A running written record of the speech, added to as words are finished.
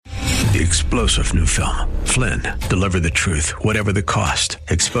The explosive new film, Flynn, deliver the truth, whatever the cost,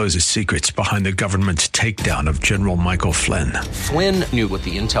 exposes secrets behind the government's takedown of General Michael Flynn. Flynn knew what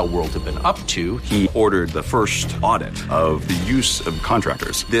the intel world had been up to. He ordered the first audit of the use of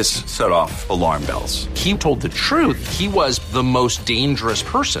contractors. This set off alarm bells. He told the truth. He was the most dangerous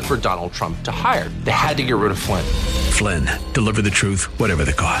person for Donald Trump to hire. They had to get rid of Flynn. Flynn, deliver the truth, whatever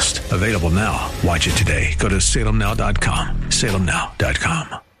the cost. Available now. Watch it today. Go to salemnow.com.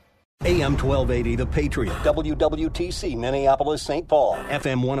 salemnow.com. AM 1280, The Patriot, WWTC, Minneapolis, St. Paul,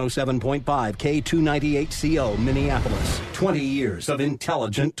 FM 107.5, K298CO, Minneapolis. 20 years of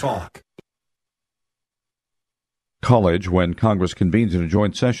intelligent talk. College when Congress convenes in a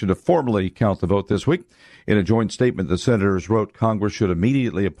joint session to formally count the vote this week. In a joint statement, the senators wrote Congress should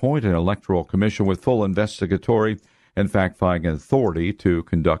immediately appoint an electoral commission with full investigatory and fact-finding authority to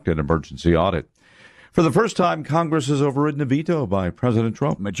conduct an emergency audit. For the first time, Congress has overridden a veto by President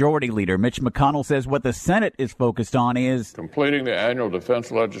Trump. Majority Leader Mitch McConnell says what the Senate is focused on is completing the annual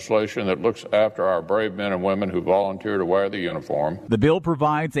defense legislation that looks after our brave men and women who volunteer to wear the uniform. The bill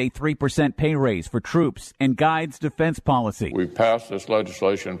provides a 3% pay raise for troops and guides defense policy. We've passed this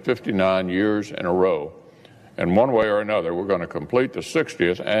legislation 59 years in a row. And one way or another, we're going to complete the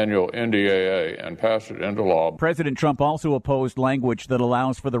 60th annual NDAA and pass it into law. President Trump also opposed language that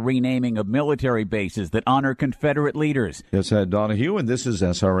allows for the renaming of military bases that honor Confederate leaders. Yes, Ed Donahue, and this is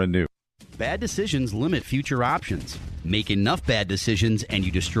SRN News. Bad decisions limit future options. Make enough bad decisions and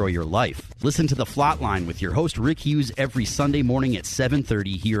you destroy your life. Listen to The Flatline with your host Rick Hughes every Sunday morning at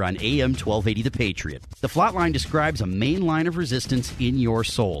 7:30 here on AM 1280 The Patriot. The Flatline describes a main line of resistance in your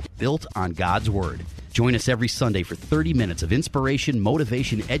soul, built on God's Word. Join us every Sunday for 30 minutes of inspiration,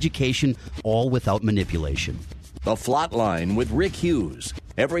 motivation, education, all without manipulation. The Flatline with Rick Hughes,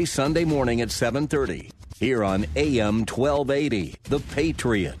 every Sunday morning at 7:30 here on AM 1280 The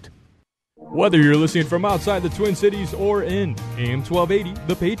Patriot. Whether you're listening from outside the Twin Cities or in AM 1280,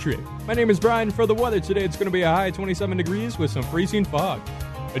 The Patriot. My name is Brian. For the weather today, it's going to be a high of 27 degrees with some freezing fog.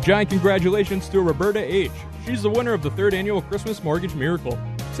 A giant congratulations to Roberta H. She's the winner of the 3rd annual Christmas Mortgage Miracle.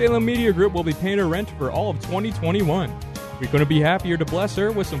 Salem Media Group will be paying her rent for all of 2021. We couldn't be happier to bless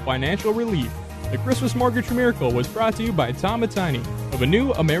her with some financial relief. The Christmas Mortgage Miracle was brought to you by Tom Matani of A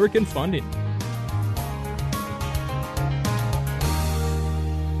New American Funding.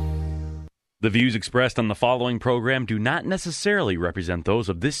 The views expressed on the following program do not necessarily represent those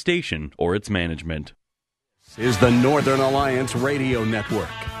of this station or its management. This is the Northern Alliance Radio Network,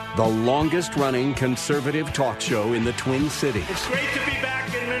 the longest-running conservative talk show in the Twin Cities. It's great to be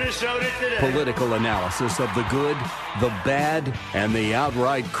back in Minnesota today. Political analysis of the good, the bad, and the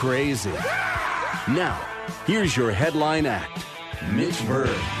outright crazy. Now, here's your headline act, Mitch Berg.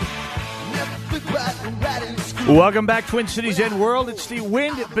 Welcome back, Twin Cities and World. It's the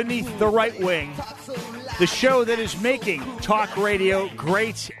Wind Beneath the Right Wing, the show that is making talk radio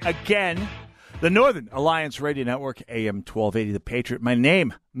great again. The Northern Alliance Radio Network, AM 1280, The Patriot. My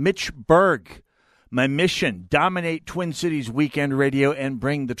name, Mitch Berg. My mission, dominate Twin Cities weekend radio and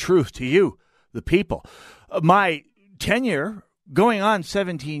bring the truth to you, the people. My tenure, going on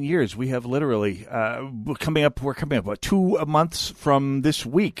 17 years. We have literally, we're coming up, about 2 months from this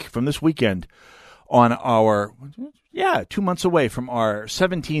weekend on our, 2 months away from our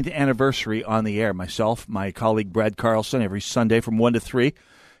 17th anniversary on the air. Myself, my colleague Brad Carlson, every Sunday from 1 to 3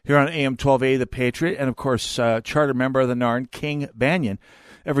 here on AM 1280, The Patriot, and of course, charter member of the NARN, King Banyan,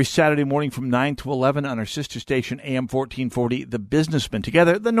 every Saturday morning from 9 to 11 on our sister station, AM 1440, The Businessman.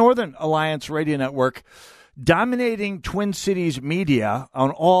 Together, the Northern Alliance Radio Network, dominating Twin Cities media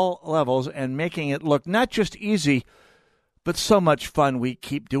on all levels and making it look not just easy, but so much fun. We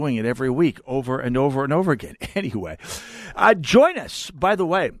keep doing it every week over and over and over again. Anyway, join us, by the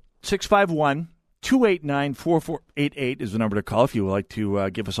way, 651-289-4488 is the number to call if you would like to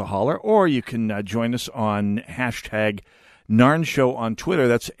give us a holler, or you can join us on hashtag NARN Show on Twitter.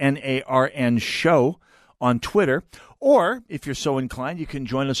 That's NARN Show on Twitter. Or, if you're so inclined, you can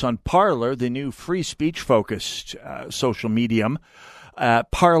join us on Parler, the new free speech-focused social medium.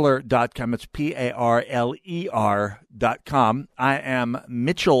 Parler.com. It's Parler.com. I am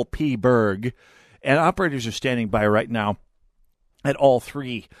Mitchell P. Berg, and operators are standing by right now at all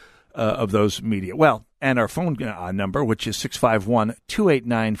three of those media. Well, and our phone number, which is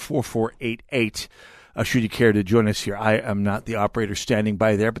 651-289-4488. Should you care to join us here. I am not the operator standing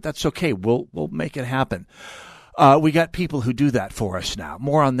by there, but that's okay. We'll make it happen. We got people who do that for us now.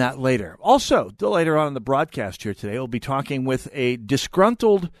 More on that later. Also, later on in the broadcast here today, we'll be talking with a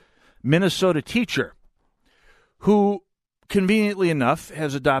disgruntled Minnesota teacher who, conveniently enough,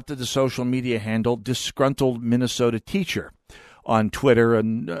 has adopted the social media handle Disgruntled Minnesota Teacher on Twitter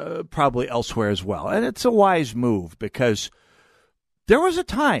and probably elsewhere as well. And it's a wise move because there was a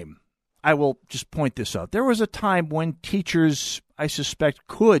time, I will just point this out, there was a time when teachers, I suspect,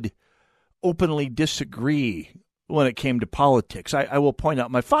 could openly disagree when it came to politics. I will point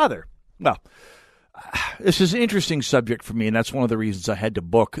out my father. Well, this is an interesting subject for me, and that's one of the reasons I had to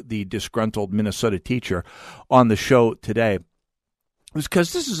book the disgruntled Minnesota teacher on the show today, was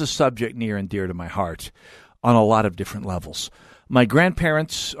because this is a subject near and dear to my heart on a lot of different levels. My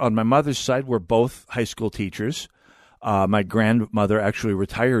grandparents on my mother's side were both high school teachers. My grandmother actually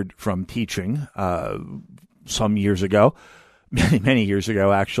retired from teaching some years ago, many years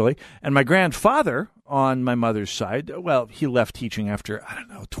ago, actually. And my grandfather on my mother's side, well, he left teaching after,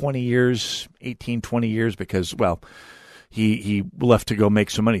 20 years, 18, 20 years, because, well, he left to go make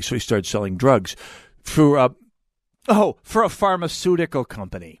some money. So he started selling drugs for a pharmaceutical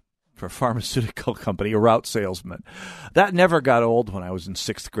company. A route salesman. That never got old when I was in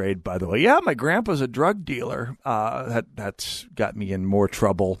 6th grade, by the way. Yeah, my grandpa's a drug dealer. That's got me in more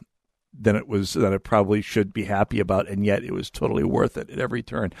trouble than I probably should be happy about, and yet it was totally worth it at every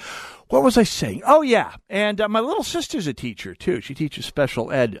turn. What was I saying? Oh, yeah, and my little sister's a teacher, too. She teaches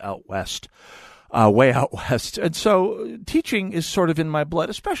special ed out west, way out west. And so teaching is sort of in my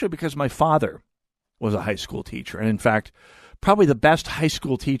blood, especially because my father was a high school teacher. And in fact, probably the best high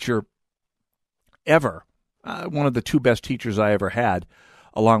school teacher ever, one of the two best teachers I ever had,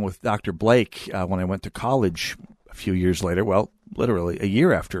 along with Dr. Blake when I went to college a few years later, well, literally a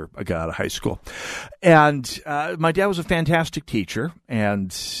year after I got out of high school. And my dad was a fantastic teacher,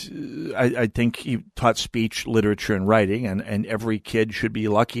 and I think he taught speech, literature, and writing, and every kid should be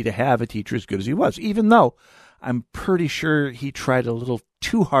lucky to have a teacher as good as he was, even though I'm pretty sure he tried a little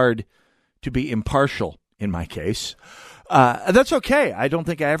too hard to be impartial in my case. That's okay. I don't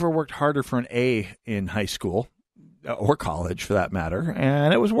think I ever worked harder for an A in high school or college, for that matter,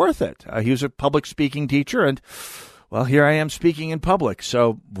 and it was worth it. He was a public speaking teacher, and, well, here I am speaking in public,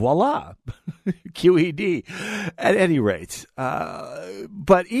 so voila, QED. At any rate,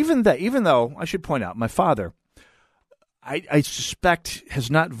 but even though, I should point out, my father, I suspect, has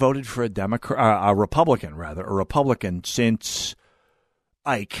not voted for a Republican since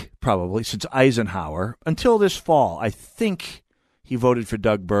Ike, probably, since Eisenhower, until this fall. I think he voted for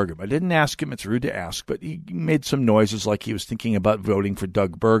Doug Burgum. I didn't ask him. It's rude to ask, but he made some noises like he was thinking about voting for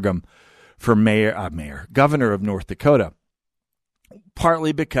Doug Burgum for governor of North Dakota,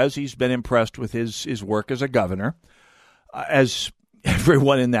 partly because he's been impressed with his work as a governor, as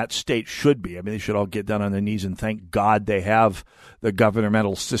everyone in that state should be. I mean, they should all get down on their knees and thank God they have the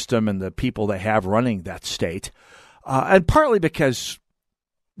governmental system and the people they have running that state, and partly because,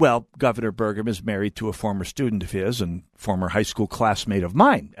 well, Governor Burgum is married to a former student of his and former high school classmate of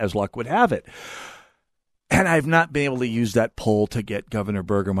mine, as luck would have it. And I've not been able to use that poll to get Governor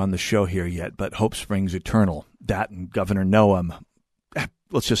Burgum on the show here yet, but hope springs eternal. That and Governor Noem.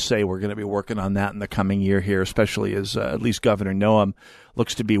 Let's just say we're going to be working on that in the coming year here, especially as at least Governor Noem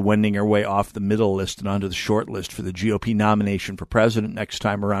looks to be wending her way off the middle list and onto the short list for the GOP nomination for president next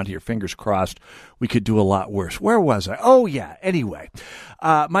time around here. Fingers crossed. We could do a lot worse. Where was I? Oh, yeah. Anyway,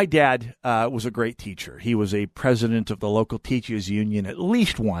 my dad was a great teacher. He was a president of the local teachers union at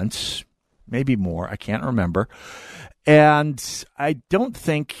least once, maybe more. I can't remember. And I don't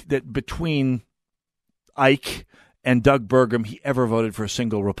think that between Ike and Doug Burgum, he ever voted for a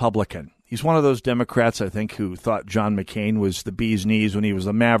single Republican. He's one of those Democrats, I think, who thought John McCain was the bee's knees when he was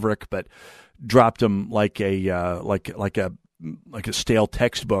a maverick, but dropped him like a stale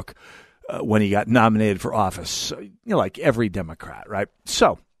textbook when he got nominated for office. Like every Democrat, right?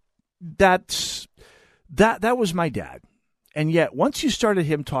 So that was my dad. And yet, once you started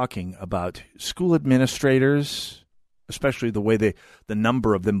him talking about school administrators, especially the way the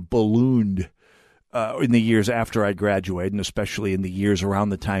number of them ballooned in the years after I graduated, and especially in the years around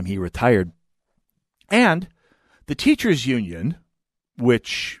the time he retired, and the teachers union,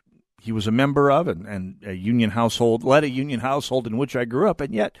 which he was a member of, and led a union household in which I grew up,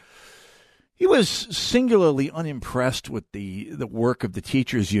 and yet he was singularly unimpressed with the work of the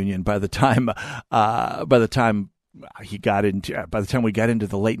teachers union by the time we got into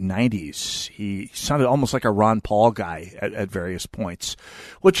the late 90s. He sounded almost like a Ron Paul guy at various points,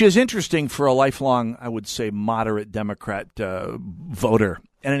 which is interesting for a lifelong, I would say, moderate Democrat voter.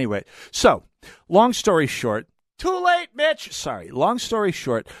 At any rate, so long story short, too late, Mitch. Sorry. Long story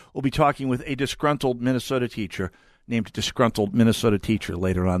short, we'll be talking with a disgruntled Minnesota teacher named Disgruntled Minnesota Teacher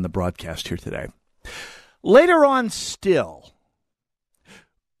later on the broadcast here today. Later on still,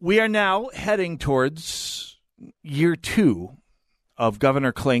 we are now heading towards year 2 of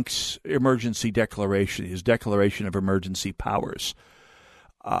Governor Klink's emergency declaration, his declaration of emergency powers.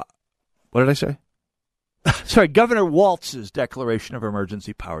 What did I say? Sorry, Governor Walz's declaration of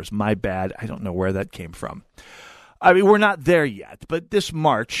emergency powers. My bad. I don't know where that came from. I mean, we're not there yet, but this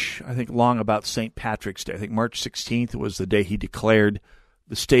March, I think long about St. Patrick's Day, I think March 16th was the day he declared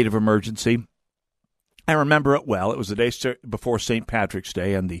the state of emergency. I remember it well. It was the day before St. Patrick's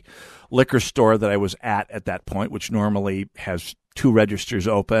Day, and the liquor store that I was at that point, which normally has 2 registers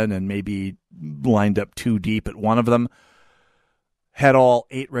open and maybe lined up 2 deep at one of them, had all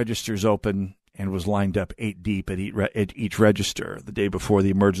 8 registers open and was lined up 8 deep at each register the day before the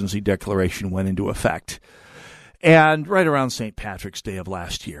emergency declaration went into effect. And right around St. Patrick's Day of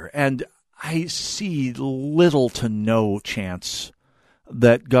last year. And I see little to no chance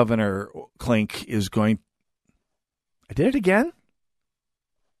that Governor Klink is going... I did it again?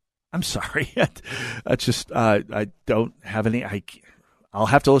 I'm sorry. That's just, I don't have any... I'll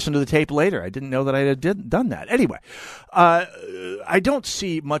have to listen to the tape later. I didn't know that I had done that. Anyway, I don't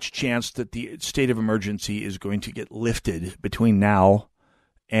see much chance that the state of emergency is going to get lifted between now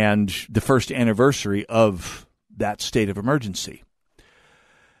and the first anniversary of that state of emergency.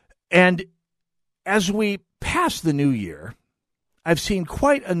 And as we pass the new year, I've seen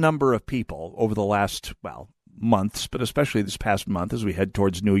quite a number of people over the last, months, but especially this past month as we head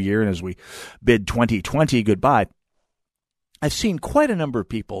towards New Year and as we bid 2020 goodbye, I've seen quite a number of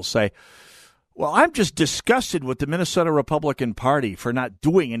people say, well, I'm just disgusted with the Minnesota Republican Party for not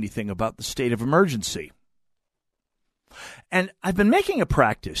doing anything about the state of emergency. And I've been making a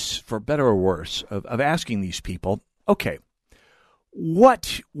practice, for better or worse, of asking these people, okay,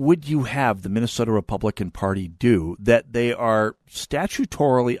 what would you have the Minnesota Republican Party do that they are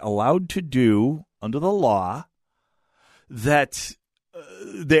statutorily allowed to do under the law that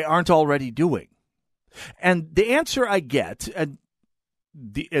they aren't already doing? And the answer I get, and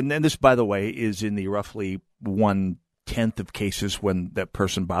then this, by the way, is in the roughly 1/10 of cases when that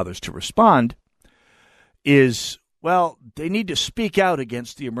person bothers to respond, is, well, they need to speak out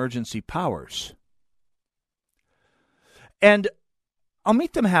against the emergency powers. And I'll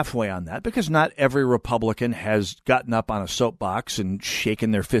meet them halfway on that, because not every Republican has gotten up on a soapbox and shaken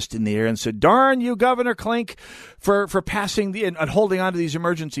their fist in the air and said, darn you, Governor Klink, for passing and holding on to these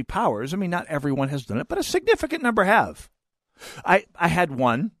emergency powers. I mean, not everyone has done it, but a significant number have. I had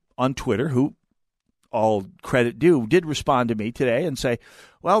one on Twitter who, all credit due, did respond to me today and say,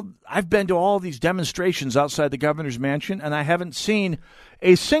 well, I've been to all these demonstrations outside the governor's mansion, and I haven't seen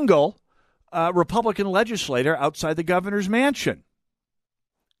a single Republican legislator outside the governor's mansion.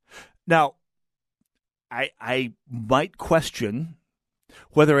 Now, I might question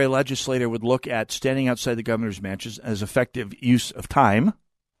whether a legislator would look at standing outside the governor's mansion as effective use of time,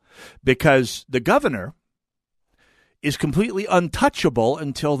 because the governor is completely untouchable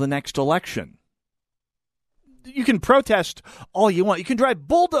until the next election. You can protest all you want. You can drive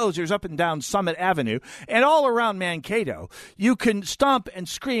bulldozers up and down Summit Avenue and all around Mankato. You can stomp and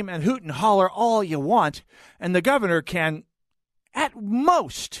scream and hoot and holler all you want, and the governor can, at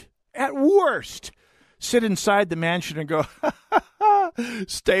most, at worst, sit inside the mansion and go,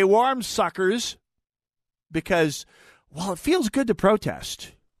 stay warm, suckers, because, well, it feels good to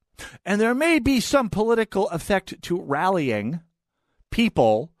protest. And there may be some political effect to rallying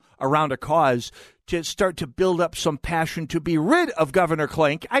people around a cause to start to build up some passion to be rid of Governor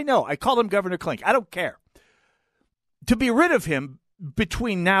Klink. I know, I call him Governor Klink. I don't care. To be rid of him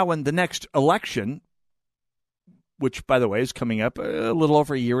between now and the next election, which, by the way, is coming up a little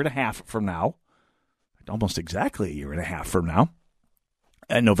over a year and a half from now, almost exactly a year and a half from now.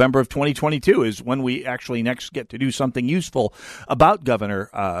 And November of 2022 is when we actually next get to do something useful about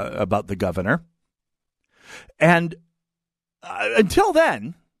the governor. And until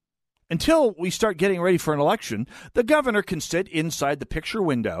then, until we start getting ready for an election, the governor can sit inside the picture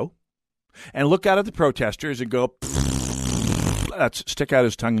window and look out at the protesters and go, stick out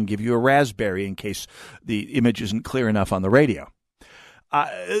his tongue and give you a raspberry in case the image isn't clear enough on the radio.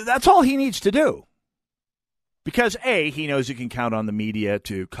 That's all he needs to do. Because, A, he knows he can count on the media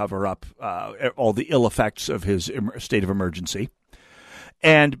to cover up all the ill effects of his state of emergency.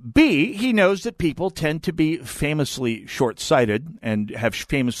 And, B, he knows that people tend to be famously short-sighted and have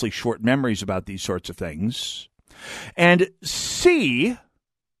famously short memories about these sorts of things. And, C,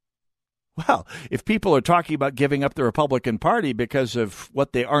 well, if people are talking about giving up the Republican Party because of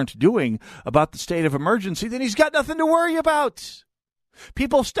what they aren't doing about the state of emergency, then he's got nothing to worry about.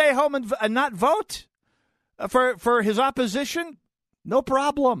 People stay home and not vote for his opposition? No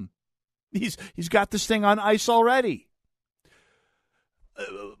problem. He's got this thing on ice already.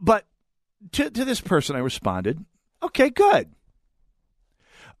 But to this person, I responded, okay, good.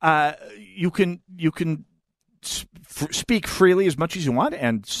 You can speak freely as much as you want,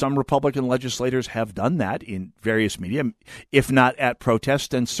 and some Republican legislators have done that in various media, if not at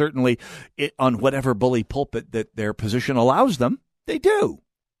protest, and certainly on whatever bully pulpit that their position allows them, they do.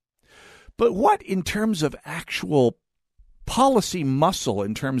 But what, in terms of actual policy muscle,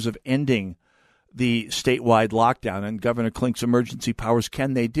 in terms of ending the statewide lockdown and Governor Klink's emergency powers,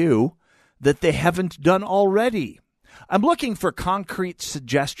 can they do that they haven't done already? I'm looking for concrete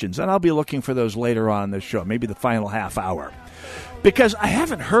suggestions, and I'll be looking for those later on in the show, maybe the final half hour, because I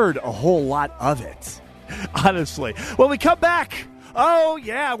haven't heard a whole lot of it, honestly. When we come back, oh,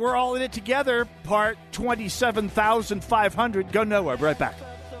 yeah, we're all in it together, part 27,500. Go nowhere. Be right back.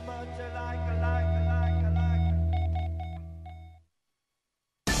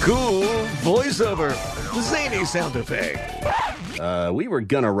 Cool voiceover, zany sound effect. We were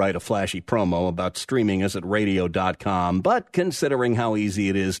gonna write a flashy promo about streaming us at radio.com, but considering how easy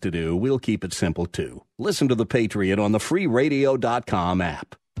it is to do, we'll keep it simple too. Listen to The Patriot on the free radio.com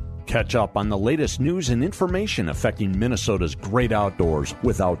app. Catch up on the latest news and information affecting Minnesota's great outdoors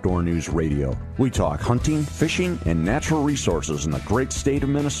with Outdoor News Radio. We talk hunting, fishing, and natural resources in the great state of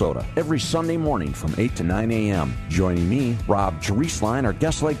Minnesota every Sunday morning from 8 to 9 a.m. Joining me, Rob Jariesline, our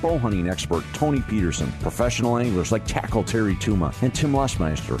guest lake bow hunting expert Tony Peterson, professional anglers like Tackle Terry Tuma and Tim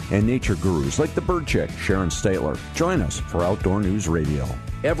Lesmeister, and nature gurus like the Bird Chick Sharon Statler. Join us for Outdoor News Radio.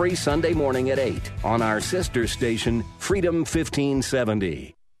 Every Sunday morning at 8 on our sister station, Freedom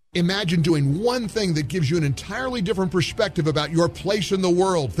 1570. Imagine doing one thing that gives you an entirely different perspective about your place in the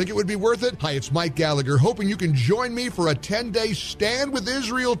world. Think it would be worth it? Hi, it's Mike Gallagher, hoping you can join me for a 10-day Stand with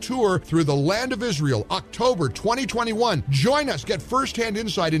Israel tour through the land of Israel, October 2021. Join us. Get firsthand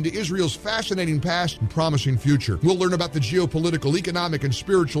insight into Israel's fascinating past and promising future. We'll learn about the geopolitical, economic, and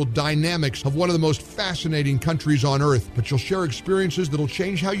spiritual dynamics of one of the most fascinating countries on earth. But you'll share experiences that'll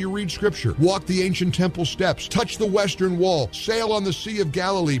change how you read Scripture, walk the ancient temple steps, touch the Western Wall, sail on the Sea of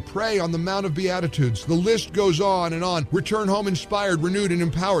Galilee, pray on the Mount of Beatitudes. The list goes on and on. Return home inspired, renewed, and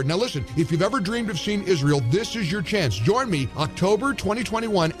empowered. Now listen, if you've ever dreamed of seeing Israel, this is your chance. Join me October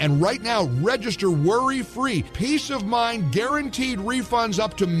 2021, and right now register worry-free. Peace of mind, guaranteed refunds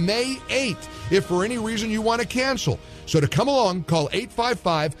up to May 8th if for any reason you want to cancel. So to come along, call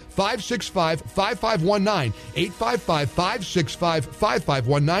 855-565-5519,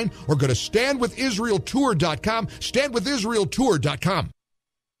 855-565-5519, or go to standwithisraeltour.com, standwithisraeltour.com.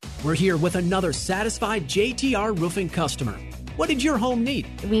 We're here with another satisfied JTR Roofing customer. What did your home need?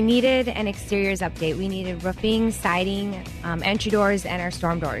 We needed an exteriors update. We needed roofing, siding, entry doors, and our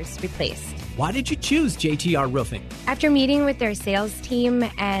storm doors replaced. Why did you choose JTR Roofing? After meeting with their sales team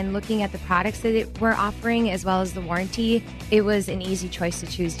and looking at the products that we're offering as well as the warranty, it was an easy choice to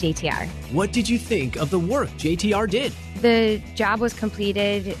choose JTR. What did you think of the work JTR did? The job was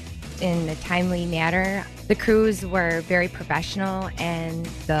completed in a timely manner. The crews were very professional and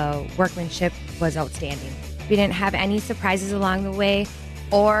the workmanship was outstanding. We didn't have any surprises along the way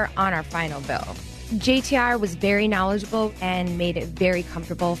or on our final bill. JTR was very knowledgeable and made it very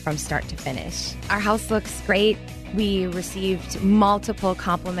comfortable from start to finish. Our house looks great. We received multiple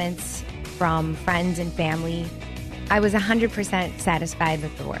compliments from friends and family. I was 100% satisfied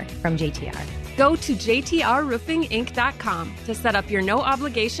with the work from JTR. Go to jtrroofinginc.com to set up your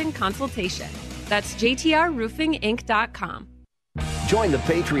no-obligation consultation. That's jtrroofinginc.com. Join the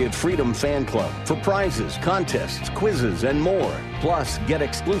Patriot Freedom Fan Club for prizes, contests, quizzes, and more. Plus, get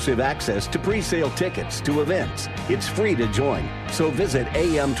exclusive access to pre-sale tickets to events. It's free to join, so visit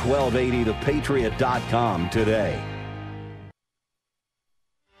am1280thepatriot.com today.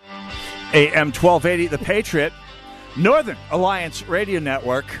 AM 1280 The Patriot, Northern Alliance Radio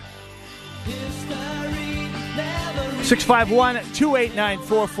Network.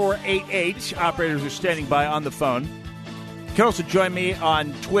 651-289-4488. Operators are standing by on the phone. You can also join me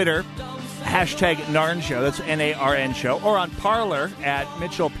on Twitter, hashtag Narn Show, that's N-A-R-N Show, or on Parler at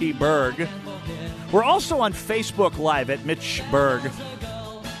Mitchell P. Berg. We're also on Facebook Live at Mitch Berg.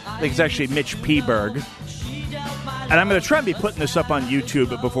 I think it's actually Mitch P. Berg. And I'm going to try and be putting this up on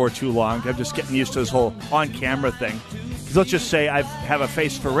YouTube before too long. I'm just getting used to this whole on-camera thing. Because let's just say I have a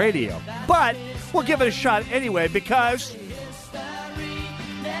face for radio. But we'll give it a shot anyway because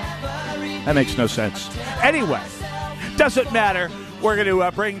that makes no sense. Anyway, doesn't matter. We're going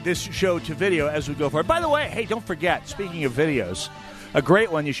to bring this show to video as we go forward. By the way, hey, don't forget, speaking of videos, a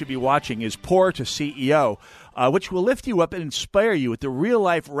great one you should be watching is Poor to CEO, which will lift you up and inspire you with the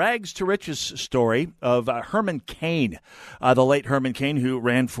real-life rags-to-riches story of Herman Cain, the late Herman Cain, who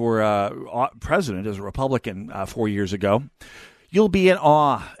ran for president as a Republican 4 years ago. You'll be in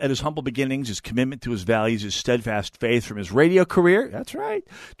awe at his humble beginnings, his commitment to his values, his steadfast faith from his radio career, that's right,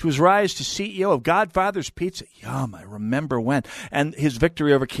 to his rise to CEO of Godfather's Pizza, yum, I remember when, and his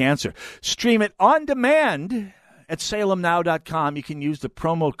victory over cancer. Stream it on demand at salemnow.com. You can use the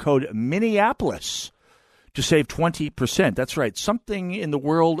promo code Minneapolis to save 20%. That's right, something in the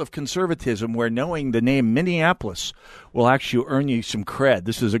world of conservatism where knowing the name Minneapolis will actually earn you some cred.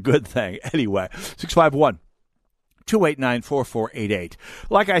 This is a good thing. Anyway, 651-289-4488.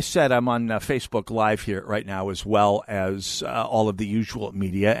 Like I said, I'm on Facebook Live here right now, as well as all of the usual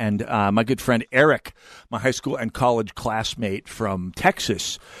media. And my good friend Eric, my high school and college classmate from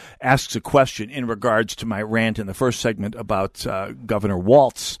Texas, asks a question in regards to my rant in the first segment about Governor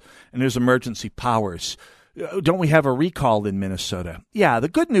Walz and his emergency powers. Don't we have a recall in Minnesota? Yeah, the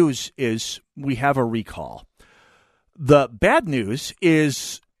good news is we have a recall. The bad news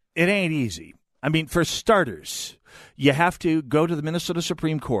is it ain't easy. I mean, for starters, you have to go to the Minnesota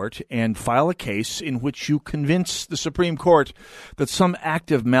Supreme Court and file a case in which you convince the Supreme Court that some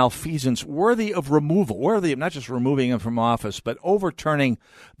act of malfeasance worthy of removal, worthy of not just removing him from office, but overturning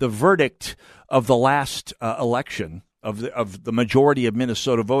the verdict of the last election of the majority of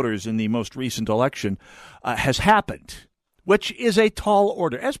Minnesota voters in the most recent election has happened, which is a tall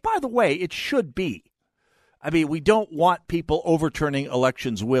order, as, by the way, it should be. I mean, we don't want people overturning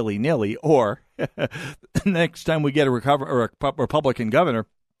elections willy-nilly, or next time we get a Republican governor,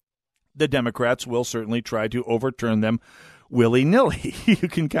 the Democrats will certainly try to overturn them willy-nilly. You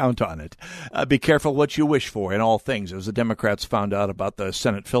can count on it. Be careful what you wish for in all things, as the Democrats found out about the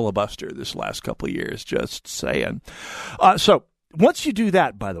Senate filibuster this last couple of years, just saying. So once you do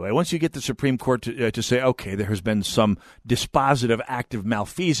that, by the way, once you get the Supreme Court to say, okay, there has been some dispositive act of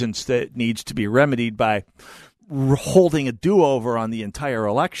malfeasance that needs to be remedied by holding a do-over on the entire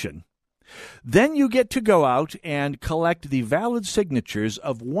election, then you get to go out and collect the valid signatures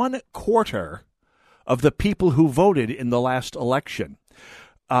of 1/4 of the people who voted in the last election,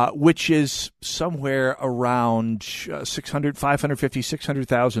 which is somewhere around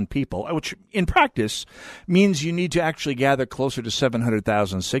 600,000 people, which in practice means you need to actually gather closer to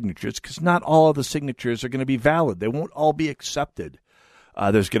 700,000 signatures, because not all of the signatures are going to be valid. They won't all be accepted.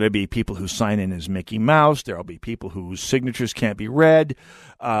 There's going to be people who sign in as Mickey Mouse. There will be people whose signatures can't be read.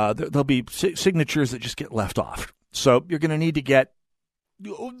 There'll be signatures that just get left off. So you're going to need to get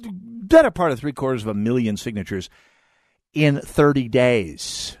better part of 750,000 signatures in 30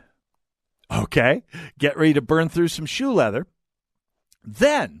 days. Okay? Get ready to burn through some shoe leather.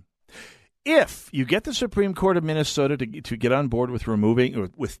 Then, if you get the Supreme Court of Minnesota to get on board with removing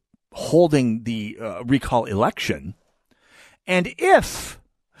or with holding the recall election, and if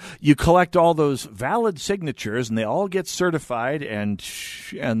you collect all those valid signatures and they all get certified, and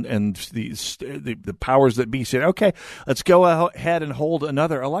the powers that be said, okay, let's go ahead and hold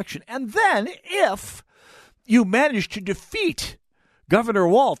another election. And then if you manage to defeat Governor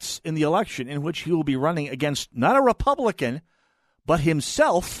Walz in the election, in which he will be running against not a Republican, but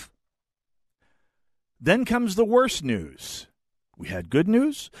himself, then comes the worst news. We had good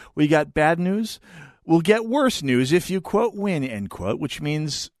news. We got bad news. We'll get worse news if you, quote, win, end quote, which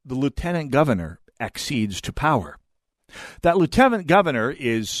means the lieutenant governor accedes to power. That lieutenant governor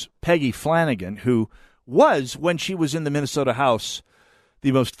is Peggy Flanagan, who was, when she was in the Minnesota House,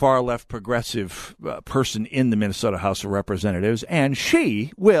 the most far-left progressive person in the Minnesota House of Representatives, and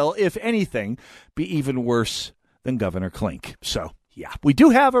she will, if anything, be even worse than Governor Klink. So, yeah, we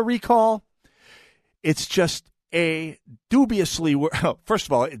do have a recall. It's just dubiously, first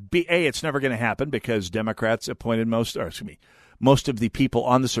of all, it's never going to happen because Democrats appointed most of the people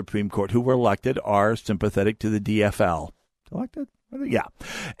on the Supreme Court who were elected are sympathetic to the DFL. Elected? Yeah.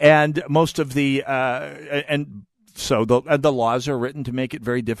 And most of the, so the laws are written to make it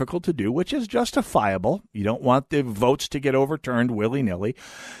very difficult to do, which is justifiable. You don't want the votes to get overturned willy-nilly.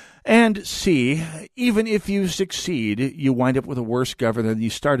 And C, even if you succeed, you wind up with a worse governor than you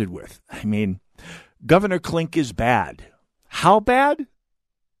started with. I mean, Governor Klink is bad. How bad?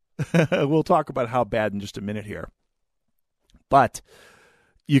 We'll talk about how bad in just a minute here. But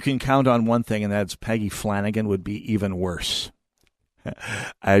you can count on one thing, and that's Peggy Flanagan would be even worse.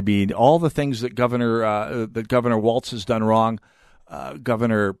 I mean, all the things that Governor Walz has done wrong,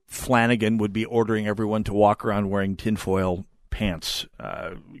 Governor Flanagan would be ordering everyone to walk around wearing tinfoil pants.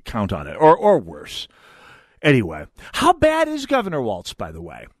 Count on it, or worse. Anyway, how bad is Governor Walz, by the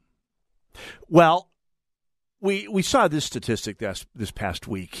way? Well, we saw this statistic this past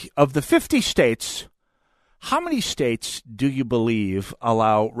week. Of the 50 states, how many states do you believe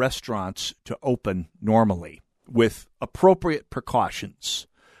allow restaurants to open normally with appropriate precautions?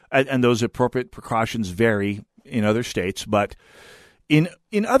 And those appropriate precautions vary in other states, but in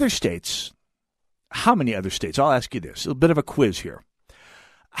other states, how many other states? I'll ask you this, a bit of a quiz here.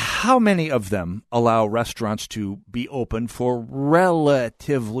 How many of them allow restaurants to be open for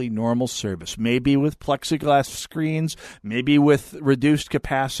relatively normal service? Maybe with plexiglass screens, maybe with reduced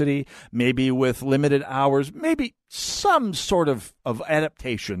capacity, maybe with limited hours, maybe some sort of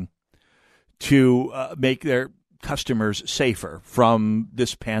adaptation to make their customers safer from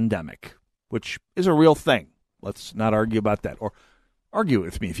this pandemic, which is a real thing. Let's not argue about that, or argue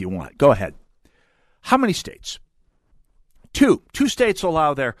with me if you want. Go ahead. How many states? Two states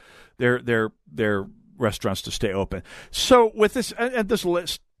allow their restaurants to stay open. So with this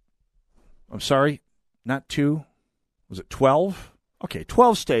list, I'm sorry, not two. Was it 12? Okay,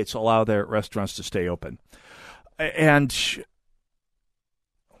 12 states allow their restaurants to stay open. And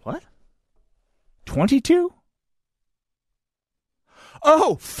what? 22?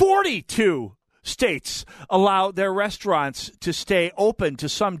 Oh, 42 states allow their restaurants to stay open to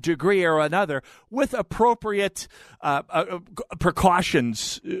some degree or another with appropriate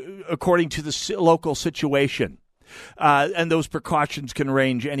precautions according to the local situation. And those precautions can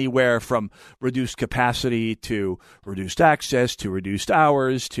range anywhere from reduced capacity to reduced access to reduced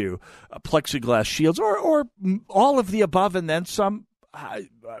hours to plexiglass shields or all of the above and then some.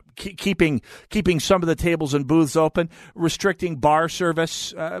 Keeping some of the tables and booths open, restricting bar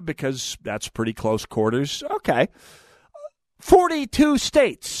service because that's pretty close quarters. Okay. 42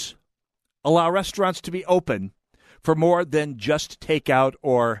 states allow restaurants to be open for more than just takeout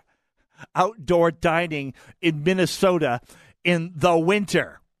or outdoor dining in Minnesota in the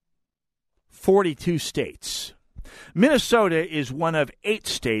winter. 42 states. Minnesota is one of 8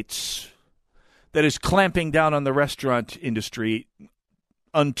 states that is clamping down on the restaurant industry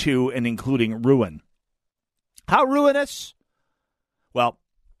unto and including ruin. How ruinous? Well,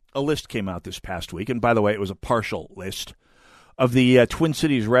 a list came out this past week, and by the way, it was a partial list of the Twin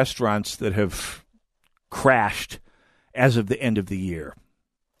Cities restaurants that have crashed as of the end of the year.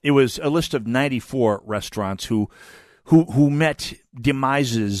 It was a list of 94 restaurants who met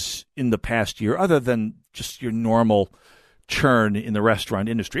demises in the past year, other than just your normal churn in the restaurant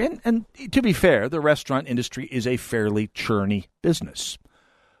industry. And to be fair, the restaurant industry is a fairly churny business.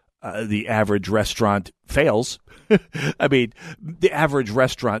 The average restaurant fails. I mean, the average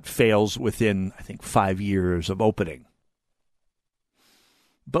restaurant fails within, I think, 5 years of opening.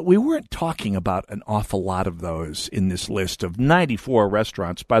 But we weren't talking about an awful lot of those in this list of 94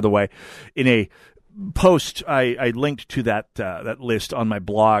 restaurants. By the way, in a post, I linked to that list on my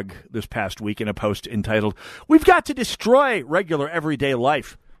blog this past week in a post entitled, "We've Got to Destroy Regular Everyday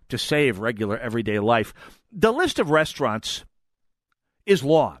Life to Save Regular Everyday Life." The list of restaurants is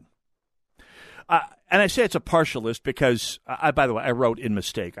long. And I say it's a partial list because, by the way, I wrote in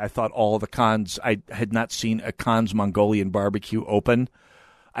mistake. I thought all of the Khan's, I had not seen a Khan's Mongolian barbecue open.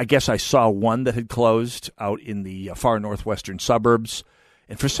 I guess I saw one that had closed out in the far northwestern suburbs.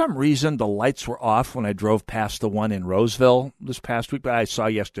 And for some reason, the lights were off when I drove past the one in Roseville this past week. But I saw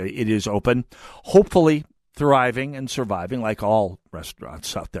yesterday it is open, hopefully thriving and surviving like all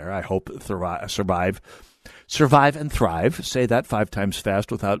restaurants out there. I hope survive and thrive. Say that 5 times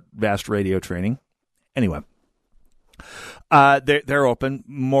fast without vast radio training. Anyway, they're open.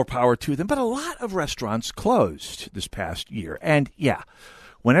 More power to them. But a lot of restaurants closed this past year. And yeah,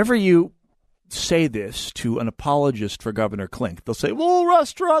 whenever you say this to an apologist for Governor Klink, they'll say, well,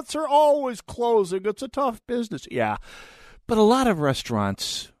 restaurants are always closing. It's a tough business. Yeah, but a lot of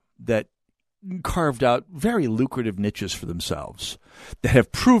restaurants that carved out very lucrative niches for themselves, that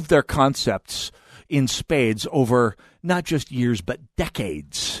have proved their concepts in spades over not just years but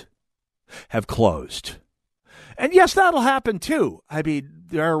decades, have closed. And yes, that'll happen too. I mean,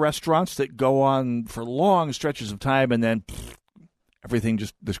 there are restaurants that go on for long stretches of time and then everything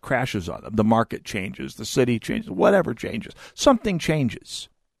just crashes on them. The market changes, the city changes, whatever changes. Something changes.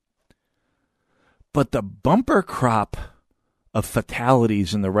 But the bumper crop of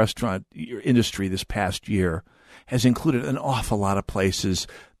fatalities in the restaurant industry this past year has included an awful lot of places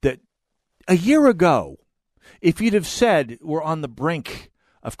that a year ago, if you'd have said we're on the brink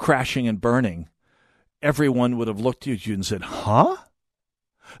of crashing and burning, everyone would have looked at you and said, huh?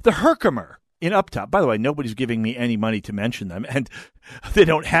 The Herkimer in Uptown. By the way, nobody's giving me any money to mention them, and they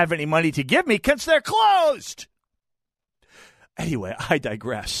don't have any money to give me because they're closed. Anyway, I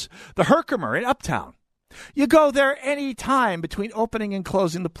digress. The Herkimer in Uptown. You go there any time between opening and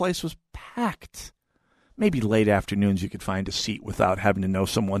closing, the place was packed. Maybe late afternoons you could find a seat without having to know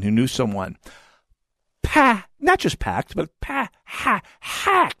someone who knew someone. Not just packed, but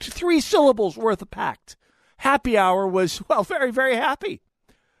hacked. 3 syllables worth of packed. Happy hour was, well, very, very happy.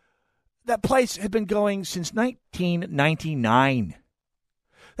 that place had been going since 1999.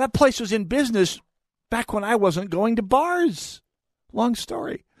 That place was in business back when I wasn't going to bars. Long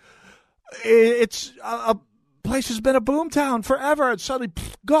story. It's a place has been a boomtown forever. It's suddenly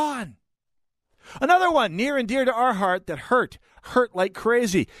gone. Another one near and dear to our heart that hurt like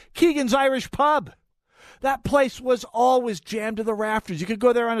crazy. Keegan's Irish Pub. That place was always jammed to the rafters. You could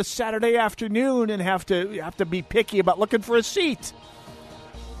go there on a Saturday afternoon and have to be picky about looking for a seat.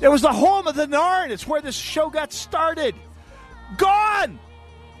 It was the home of the Narn. It's where this show got started. Gone!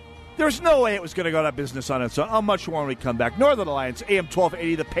 There's no way it was going to go out of business on its own. How much more when we come back? Northern Alliance, AM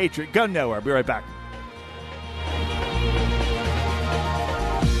 1280, The Patriot. Go nowhere. I'll be right back.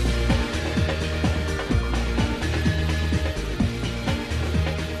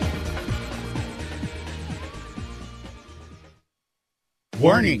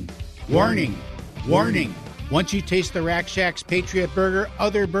 Warning, warning, warning. Once you taste the Rack Shack's Patriot Burger,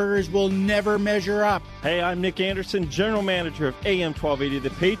 other burgers will never measure up. Hey, I'm Nick Anderson, General Manager of AM 1280 The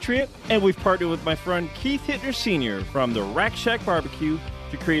Patriot, and we've partnered with my friend Keith Hittner Sr. from the Rack Shack Barbecue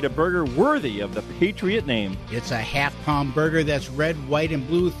to create a burger worthy of the Patriot name. It's a half-pound burger that's red, white, and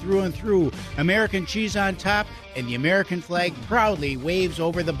blue through and through, American cheese on top, and the American flag proudly waves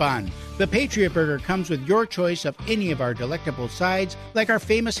over the bun. The Patriot Burger comes with your choice of any of our delectable sides, like our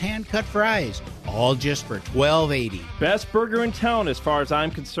famous hand-cut fries, all just for $12.80. Best burger in town as far as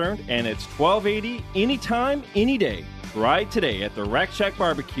I'm concerned, and it's $12.80 anytime, any day. Try it today at the Rack Shack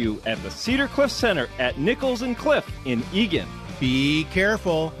Barbecue at the Cedar Cliff Center at Nichols and Cliff in Eagan. Be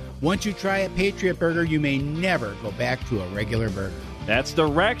careful. Once you try a Patriot Burger, you may never go back to a regular burger. That's the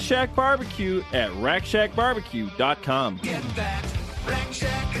Rack Shack Barbecue at RackShackBarbecue.com. Get that Rack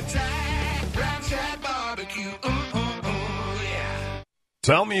Shack attack, Rack Shack Barbecue. Yeah.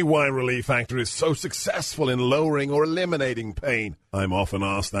 Tell me why Relief Factor is so successful in lowering or eliminating pain. I'm often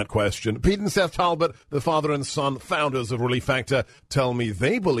asked that question. Pete and Seth Talbot, the father and son founders of Relief Factor, tell me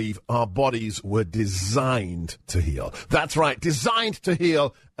they believe our bodies were designed to heal. That's right, designed to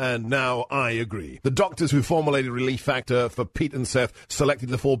heal, and now I agree. The doctors who formulated Relief Factor for Pete and Seth selected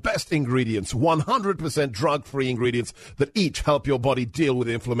the 4 best ingredients, 100% drug-free ingredients that each help your body deal with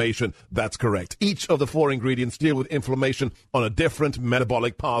inflammation. That's correct. Each of the 4 ingredients deal with inflammation on a different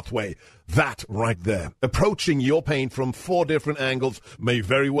metabolic pathway. That right there, approaching your pain from 4 different angles, may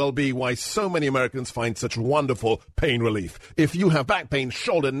very well be why so many Americans find such wonderful pain relief. If you have back pain,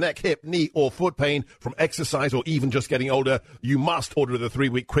 shoulder, neck, hip, knee, or foot pain from exercise or even just getting older, you must order the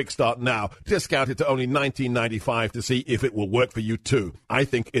 3-week Quick Start now. Discounted to only $19.95 to see if it will work for you too. I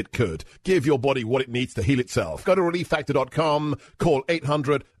think it could. Give your body what it needs to heal itself. Go to ReliefFactor.com. Call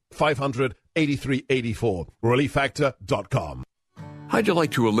 800-500-8384. ReliefFactor.com. How'd you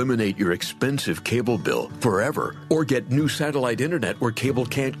like to eliminate your expensive cable bill forever or get new satellite internet where cable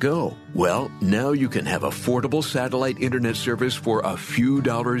can't go? Well, now you can have affordable satellite internet service for a few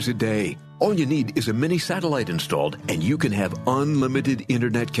dollars a day. All you need is a mini satellite installed, and you can have unlimited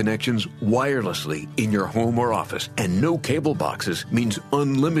internet connections wirelessly in your home or office. And no cable boxes means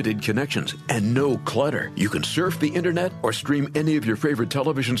unlimited connections and no clutter. You can surf the internet or stream any of your favorite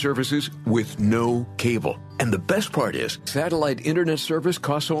television services with no cable. And the best part is, satellite internet service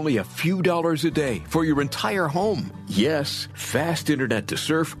costs only a few dollars a day for your entire home. Yes, fast internet to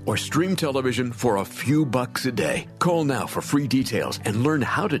surf or stream television for a few bucks a day. Call now for free details and learn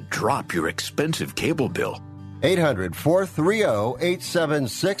how to drop your expensive cable bill.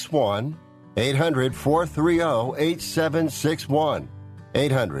 800-430-8761. 800-430-8761.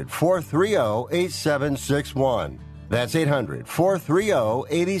 800-430-8761. That's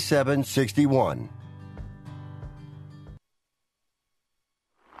 800-430-8761.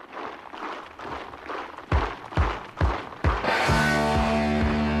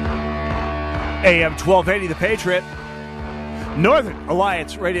 AM 1280, The Patriot. Northern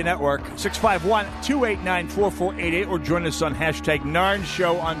Alliance Radio Network, 651-289-4488, or join us on hashtag Narn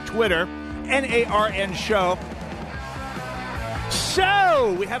Show on Twitter, N-A-R-N Show.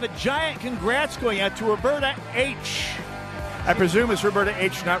 So, we have a giant congrats going out to Roberta H. I presume it's Roberta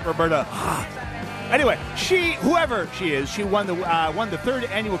H, not Roberta. Anyway, whoever she is, she won the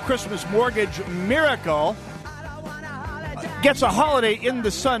 3rd annual Christmas Mortgage Miracle. Gets a holiday in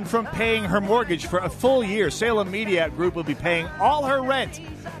the sun from paying her mortgage for a full year. Salem Media Group will be paying all her rent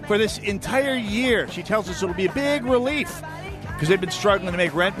for this entire year. She tells us it'll be a big relief because they've been struggling to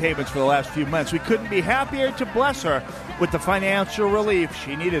make rent payments for the last few months. We couldn't be happier to bless her with the financial relief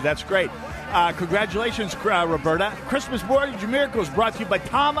she needed. That's great. Congratulations, Roberta. Christmas Mortgage Miracle is brought to you by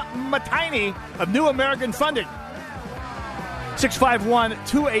Tom Matini of New American Funding.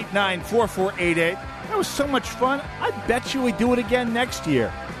 651-289-4488. That was so much fun. I bet you we do it again next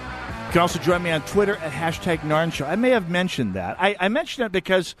year. You can also join me on Twitter at #NarnShow. I may have mentioned that. I mentioned it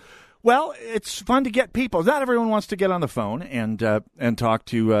because, well, it's fun to get people. Not everyone wants to get on the phone and talk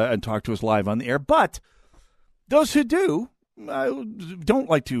to us live on the air, but those who do don't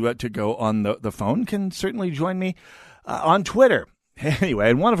like to go on the phone can certainly join me on Twitter. Anyway,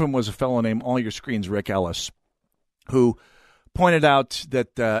 and one of them was a fellow named All Your Screens, Rick Ellis, who pointed out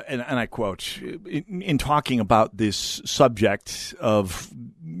that, and I quote, in talking about this subject of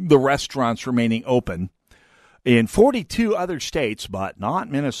the restaurants remaining open in 42 other states, but not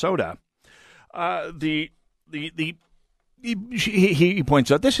Minnesota, he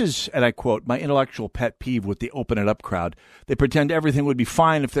points out, this is, and I quote, my intellectual pet peeve with the open it up crowd. They pretend everything would be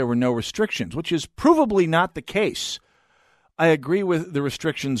fine if there were no restrictions, which is provably not the case. I agree with the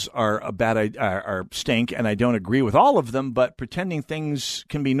restrictions are are stink, and I don't agree with all of them, but pretending things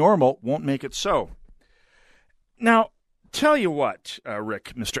can be normal won't make it so. Now, tell you what,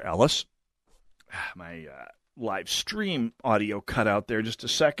 Rick, Mr. Ellis, my live stream audio cut out there just a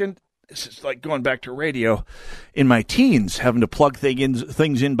second. This is like going back to radio in my teens, having to plug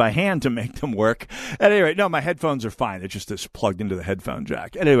things in by hand to make them work. At any rate, no, my headphones are fine. It's just this plugged into the headphone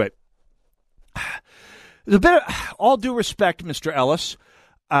jack. At any rate, there's a bit of, all due respect, Mr. Ellis,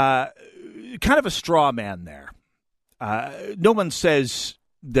 kind of a straw man there. No one says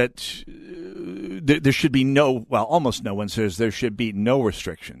that there should be almost no one says there should be no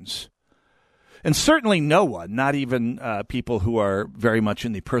restrictions. And certainly no one, not even people who are very much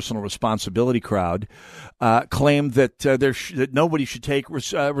in the personal responsibility crowd, claim that that nobody should take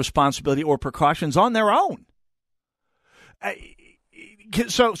responsibility or precautions on their own.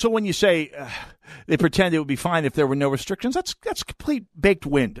 So when you say they pretend it would be fine if there were no restrictions, that's complete baked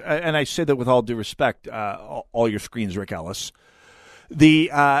wind. And I say that with all due respect, all your screens, Rick Ellis. The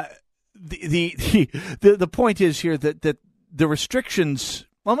point is here that the restrictions.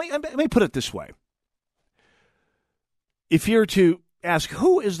 Well, let me put it this way. If you're to ask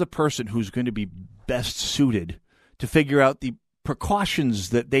who is the person who's going to be best suited to figure out the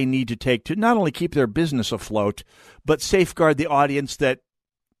precautions that they need to take to not only keep their business afloat, but safeguard the audience that,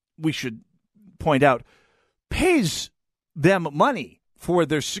 we should point out, pays them money for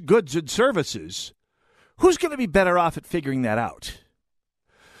their goods and services, who's going to be better off at figuring that out?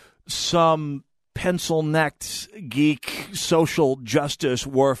 Some pencil-necked geek social justice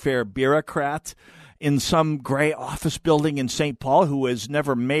warfare bureaucrat in some gray office building in St. Paul who has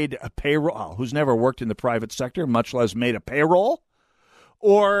never made a payroll, who's never worked in the private sector, much less made a payroll,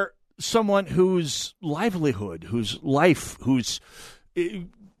 or someone whose livelihood, whose life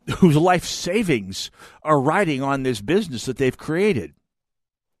savings are riding on this business that they've created.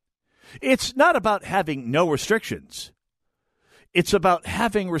 It's not about having no restrictions. It's about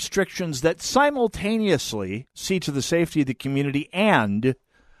having restrictions that simultaneously see to the safety of the community and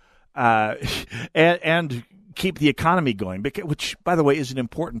keep the economy going, which, by the way, is an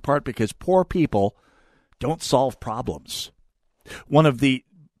important part because poor people don't solve problems. One of the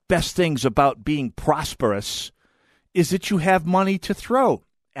best things about being prosperous is that you have money to throw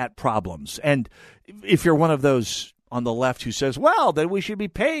at problems. And if you're one of those on the left who says, well, then we should be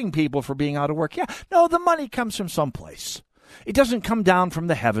paying people for being out of work. Yeah, no, the money comes from someplace. It doesn't come down from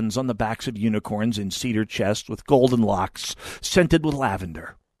the heavens on the backs of unicorns in cedar chests with golden locks scented with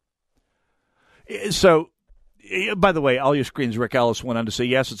lavender. So, by the way, all your screens, Rick Ellis went on to say,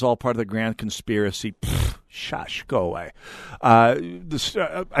 yes, it's all part of the grand conspiracy. Pfft, shush, go away.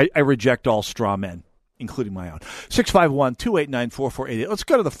 I reject all straw men, including my own. 651-289-4488. Let's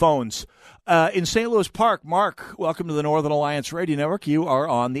go to the phones. In St. Louis Park, Mark, welcome to the Northern Alliance Radio Network. You are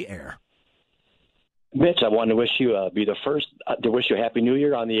on the air. Mitch, I want to wish you be the first to wish you a Happy New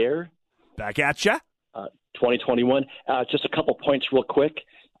Year on the air. Back at ya. 2021. Just a couple points real quick.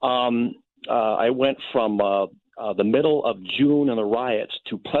 I went from the middle of June and the riots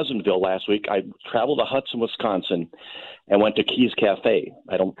to Pleasantville last week. I traveled to Hudson, Wisconsin, and went to Keys Cafe.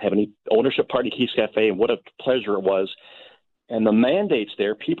 I don't have any ownership part of Keys Cafe, and what a pleasure it was. And the mandates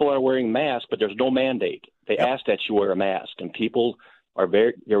there, people are wearing masks, but there's no mandate. They ask that you wear a mask, and people are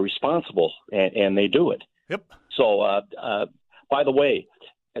they're responsible, and they do it. Yep. So, by the way,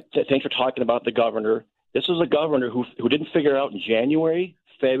 thanks for talking about the governor. This is a governor who didn't figure out in January,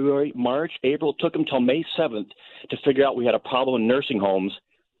 February, March, April. It took him till May 7th to figure out we had a problem in nursing homes.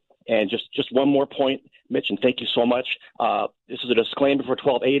 And just one more point, Mitch, and thank you so much. This is a disclaimer for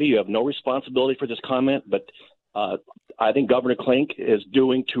 1280. You have no responsibility for this comment, but I think Governor Klink is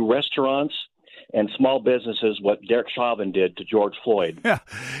doing to restaurants and small businesses what Derek Chauvin did to George Floyd. Yeah,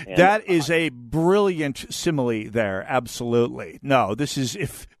 that is a brilliant simile there. Absolutely. No, this is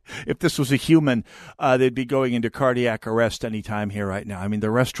if this was a human, they'd be going into cardiac arrest anytime here right now. I mean,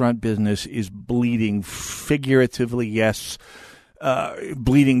 the restaurant business is bleeding figuratively, yes,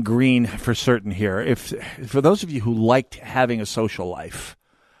 bleeding green for certain here. For those of you who liked having a social life,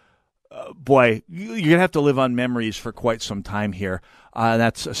 boy, you're going to have to live on memories for quite some time here.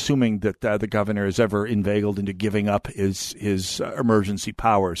 That's assuming that the governor is ever inveigled into giving up his emergency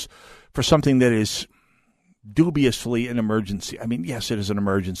powers for something that is dubiously an emergency. I mean, yes, it is an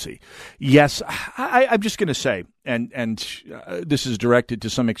emergency. Yes, I'm just going to say, and this is directed to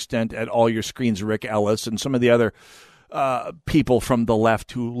some extent at all your screens, Rick Ellis, and some of the other people from the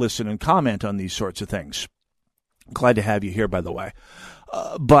left who listen and comment on these sorts of things. Glad to have you here, by the way.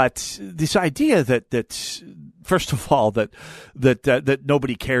 But this idea that first of all that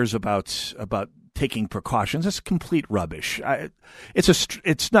nobody cares about taking precautions, that's complete rubbish.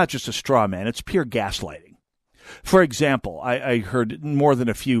 It's not just a straw man; it's pure gaslighting. For example, I heard more than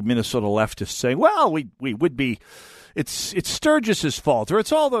a few Minnesota leftists saying, "Well, we would be." It's Sturgis's fault, or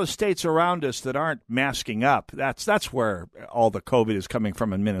it's all those states around us that aren't masking up. That's where all the COVID is coming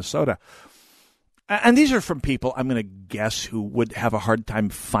from in Minnesota. And these are from people, I'm going to guess, who would have a hard time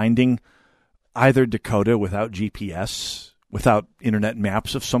finding either Dakota without GPS, without internet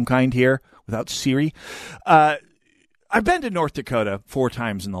maps of some kind here, without Siri. I've been to North Dakota 4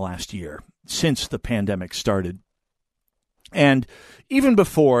 times in the last year since the pandemic started. And even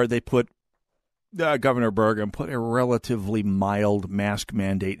before they put Governor Burgum put a relatively mild mask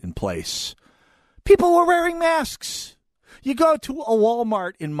mandate in place, people were wearing masks. You go to a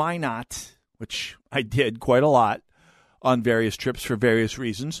Walmart in Minot, which I did quite a lot on various trips for various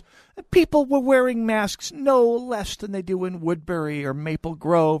reasons, and people were wearing masks no less than they do in Woodbury or Maple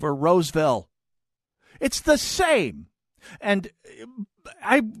Grove or Roseville. It's the same. And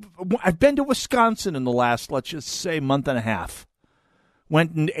I've been to Wisconsin in the last, let's just say, month and a half.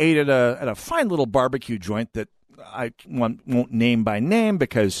 Went and ate at a fine little barbecue joint that I won't name by name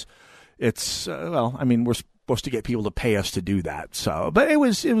because it's, we're supposed to get people to pay us to do that. So, but it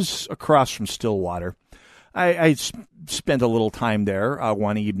was across from Stillwater. I spent a little time there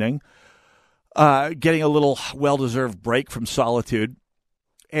one evening, getting a little well-deserved break from solitude.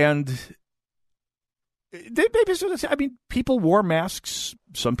 And people wore masks.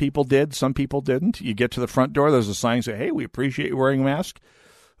 Some people did, some people didn't. You get to the front door, there's a sign saying, "Hey, we appreciate you wearing a mask."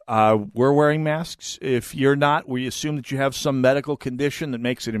 We're wearing masks. If you're not, we assume that you have some medical condition that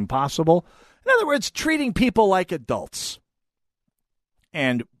makes it impossible. In other words, treating people like adults.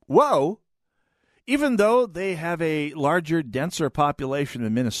 And, whoa, even though they have a larger, denser population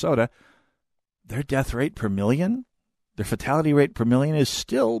in Minnesota, their death rate per million, their fatality rate per million is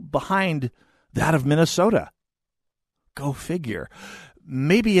still behind that of Minnesota. Go figure.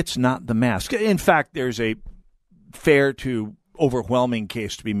 Maybe it's not the mask. In fact, there's a fair to overwhelming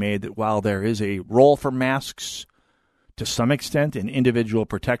case to be made that while there is a role for masks to some extent in individual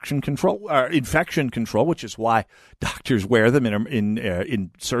protection control, infection control, which is why doctors wear them in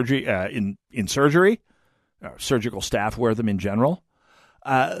surgery, in surgery, surgical staff wear them in general,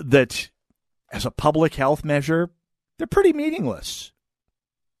 that as a public health measure, they're pretty meaningless.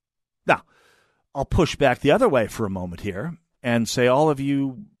 Now, I'll push back the other way for a moment here and say all of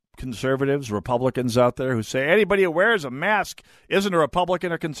you conservatives, Republicans out there who say anybody who wears a mask isn't a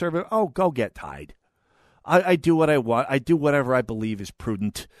Republican or conservative, oh, go get tied. I do what I want. I do whatever I believe is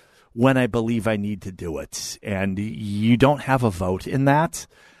prudent when I believe I need to do it. And you don't have a vote in that.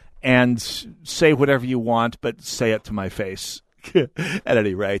 And say whatever you want, but say it to my face at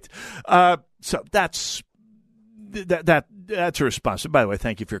any rate. So that's a response. By the way,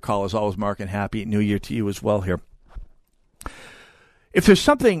 thank you for your call. As always, Mark, and happy New Year to you as well here. If there's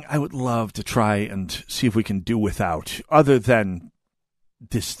something I would love to try and see if we can do without, other than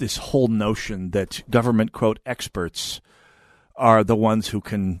this whole notion that government, quote, experts are the ones who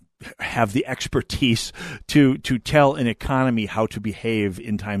can have the expertise to tell an economy how to behave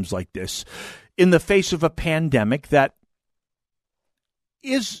in times like this, in the face of a pandemic that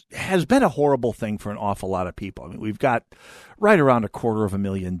has been a horrible thing for an awful lot of people. I mean, we've got right around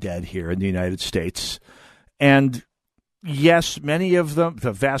 250,000 dead here in the United States, and yes, many of them,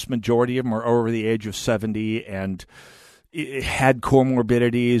 the vast majority of them, are over the age of 70 and had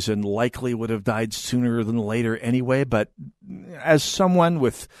comorbidities and likely would have died sooner than later anyway. But as someone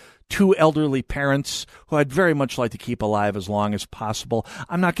with 2 elderly parents who I'd very much like to keep alive as long as possible,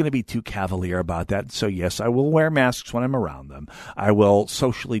 I'm not going to be too cavalier about that. So yes, I will wear masks when I'm around them. I will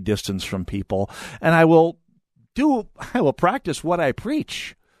socially distance from people, and I will practice what I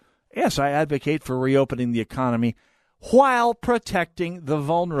preach. Yes, I advocate for reopening the economy while protecting the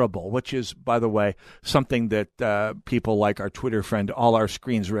vulnerable, which is, by the way, something that people like our Twitter friend, All Our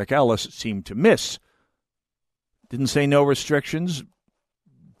Screens, Rick Ellis, seem to miss. Didn't say no restrictions.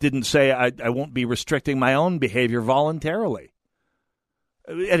 Didn't say I won't be restricting my own behavior voluntarily.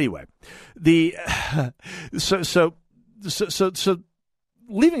 Anyway, so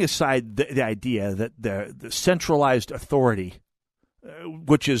leaving aside the idea that the centralized authority,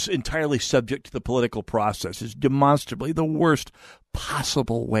 which is entirely subject to the political process, is demonstrably the worst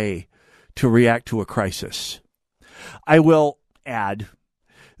possible way to react to a crisis. I will add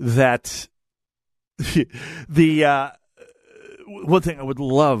that the one thing I would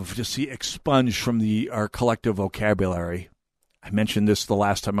love to see expunged from our collective vocabulary, I mentioned this the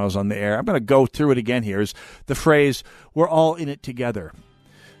last time I was on the air, I'm going to go through it again here, is the phrase, we're all in it together.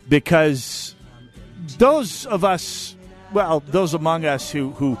 Because those among us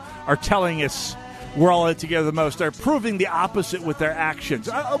who are telling us we're all in it together the most are proving the opposite with their actions.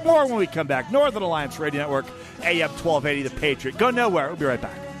 More when we come back. Northern Alliance Radio Network, AM 1280, The Patriot. Go nowhere. We'll be right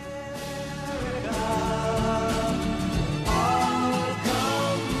back.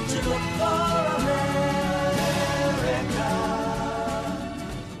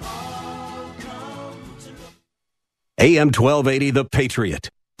 AM 1280, The Patriot.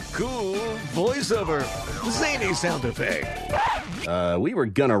 Cool voiceover, zany sound effect. We were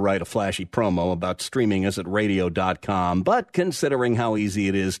gonna write a flashy promo about streaming us at radio.com, but considering how easy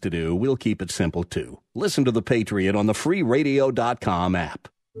it is to do, we'll keep it simple too. Listen to The Patriot on the free radio.com app.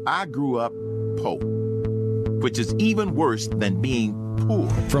 I grew up poor, which is even worse than being poor.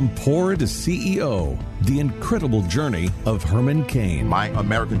 From poor to CEO, the incredible journey of Herman Cain. My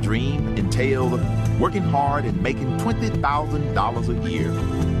American dream entailed working hard and making $20,000 a year.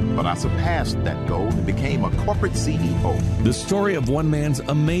 But I surpassed that goal and became a corporate CEO. The story of one man's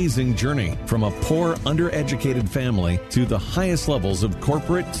amazing journey from a poor, undereducated family to the highest levels of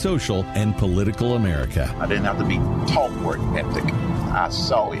corporate, social, and political America. I didn't have to be taught work ethic. I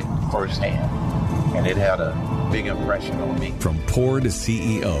saw it firsthand, and it had a big impression on me. From poor to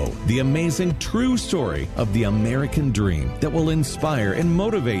CEO, the amazing true story of the American dream that will inspire and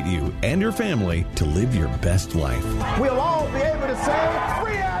motivate you and your family to live your best life. We'll all be able to say,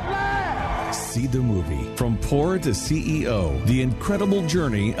 free at last! See the movie, From Poor to CEO, The Incredible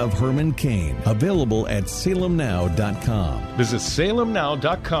Journey of Herman Cain, available at salemnow.com. Visit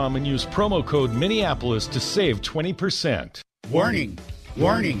salemnow.com and use promo code Minneapolis to save 20%. Warning,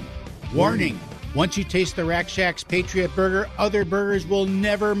 warning, warning. Once you taste the Rack Shack's Patriot Burger, other burgers will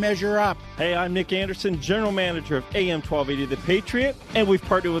never measure up. Hey, I'm Nick Anderson, General Manager of AM 1280 The Patriot, and we've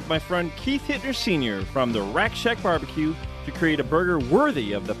partnered with my friend Keith Hittner Sr. from the Rack Shack Barbecue to create a burger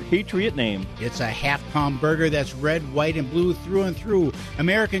worthy of the Patriot name. It's a half-pound burger that's red, white, and blue through and through,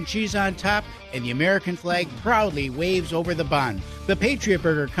 American cheese on top, and the American flag proudly waves over the bun. The Patriot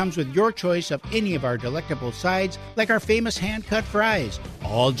Burger comes with your choice of any of our delectable sides, like our famous hand-cut fries,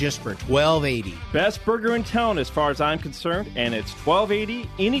 all just for $12.80. Best burger in town as far as I'm concerned, and it's $12.80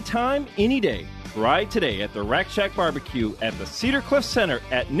 anytime, any day. Try today at the Rack Shack Barbecue at the Cedar Cliff Center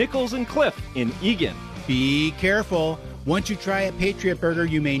at Nichols and Cliff in Eagan. Be careful. Once you try a Patriot Burger,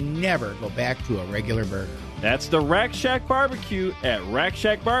 you may never go back to a regular burger. That's the Rack Shack Barbecue at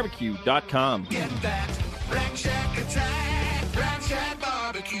RackShackBarbecue.com. Get that Rack Shack attack, Rack Shack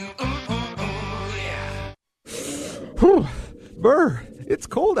Barbecue. Yeah. Whew. Burr, it's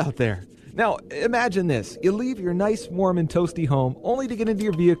cold out there. Now, imagine this. You leave your nice, warm, and toasty home only to get into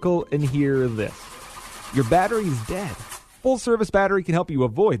your vehicle and hear this. Your battery's dead. Full Service Battery can help you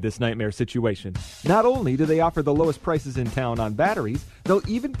avoid this nightmare situation. Not only do they offer the lowest prices in town on batteries, they'll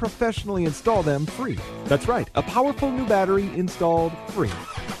even professionally install them free. That's right, a powerful new battery installed free.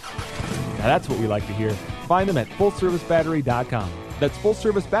 Now that's what we like to hear. Find them at FullServiceBattery.com. That's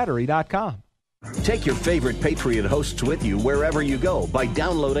FullServiceBattery.com. Take your favorite Patriot hosts with you wherever you go by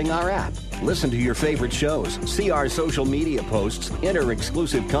downloading our app. Listen to your favorite shows, see our social media posts, enter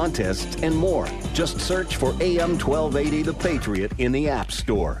exclusive contests, and more. Just search for AM 1280 The Patriot in the App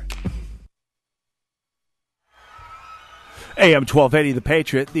Store. AM 1280 The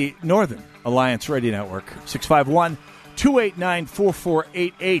Patriot, the Northern Alliance Radio Network.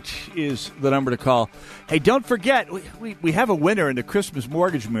 651-289-4488 is the number to call. Hey, don't forget, we have a winner in the Christmas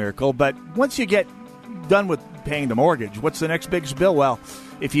Mortgage Miracle, but once you get done with paying the mortgage, what's the next biggest bill? Well,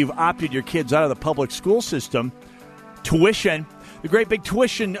 if you've opted your kids out of the public school system, tuition, the great big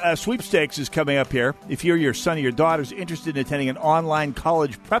tuition sweepstakes is coming up here. If you're your son or your daughter's interested in attending an online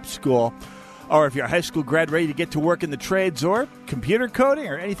college prep school, or if you're a high school grad ready to get to work in the trades or computer coding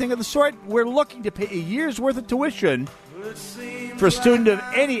or anything of the sort, we're looking to pay a year's worth of tuition for a student of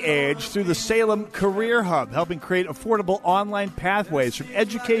any age through the Salem Career Hub, helping create affordable online pathways from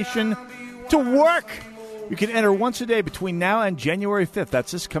education to work. You can enter once a day between now and January 5th.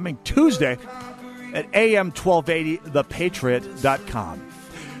 That's this coming Tuesday at am1280thepatriot.com.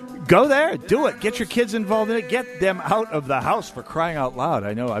 Go there, do it. Get your kids involved in it. Get them out of the house, for crying out loud.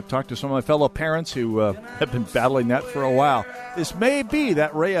 I know I've talked to some of my fellow parents who have been battling that for a while. This may be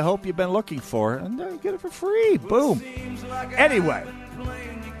that ray of hope you've been looking for, and get it for free. Boom. Anyway,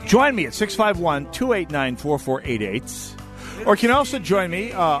 join me at 651-289-4488. Or you can also join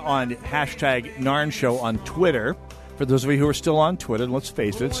me on hashtag Narn Show on Twitter. For those of you who are still on Twitter, and let's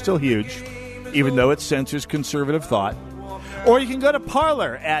face it, it's still huge, even though it censors conservative thought. Or you can go to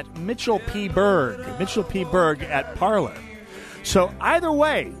Parler at Mitchell P. Berg. Mitchell P. Berg at Parler. So either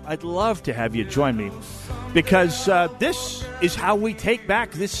way, I'd love to have you join me, because this is how we take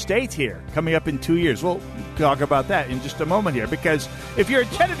back this state here coming up in 2 years. We'll talk about that in just a moment here, because if you're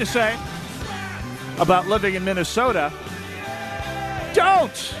intended to say about living in Minnesota,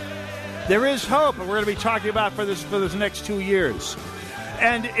 don't! There is hope, and we're going to be talking about for this next 2 years.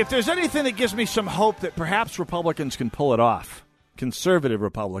 And if there's anything that gives me some hope that perhaps Republicans can pull it off, conservative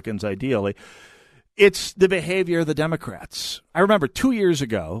Republicans ideally, it's the behavior of the Democrats. I remember 2 years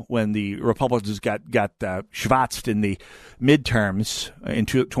ago when the Republicans got schwatzed in the midterms in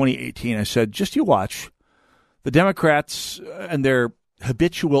 2018, I said, just you watch. The Democrats and their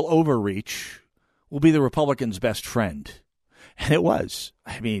habitual overreach will be the Republicans' best friend. And it was.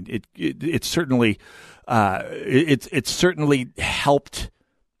 I mean, it certainly it certainly helped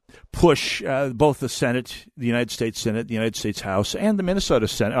push both the Senate, the United States Senate, the United States House, and the Minnesota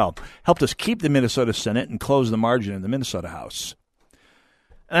Senate. Oh, helped us keep the Minnesota Senate and close the margin in the Minnesota House.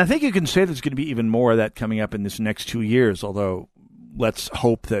 And I think you can say there's going to be even more of that coming up in this next 2 years, although let's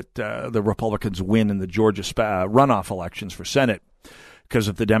hope that the Republicans win in the Georgia runoff elections for Senate, because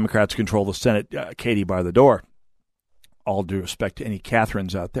if the Democrats control the Senate, Katie bar the door. All due respect to any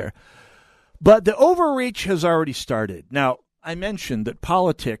Catherines out there. But the overreach has already started. Now, I mentioned that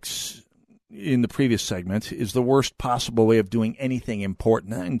politics in the previous segment is the worst possible way of doing anything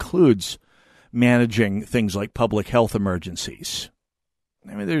important. That includes managing things like public health emergencies.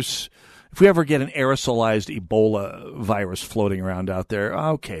 I mean, if we ever get an aerosolized Ebola virus floating around out there,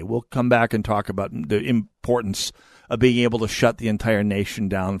 okay, we'll come back and talk about the importance of being able to shut the entire nation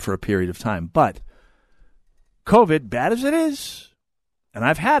down for a period of time. But COVID, bad as it is, and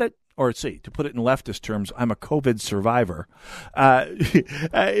I've had it, or to put it in leftist terms, I'm a COVID survivor.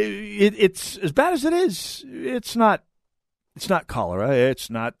 It's as bad as it is. It's not cholera.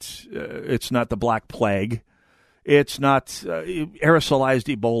 It's not the Black Plague. It's not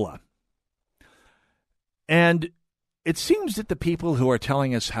aerosolized Ebola. And it seems that the people who are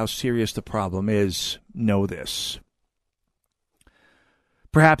telling us how serious the problem is know this.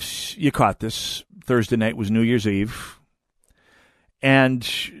 Perhaps you caught this. Thursday night was New Year's Eve. And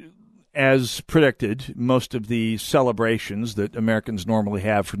as predicted, most of the celebrations that Americans normally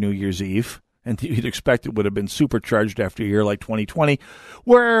have for New Year's Eve, and you'd expect it would have been supercharged after a year like 2020,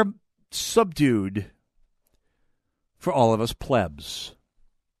 were subdued for all of us plebs.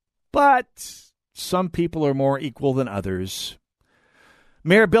 But some people are more equal than others.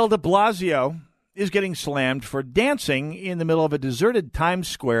 Mayor Bill de Blasio is getting slammed for dancing in the middle of a deserted Times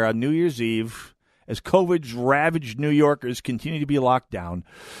Square on New Year's Eve as COVID's ravaged New Yorkers continue to be locked down.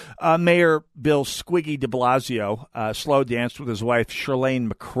 Mayor Bill Squiggy de Blasio slow danced with his wife Chirlane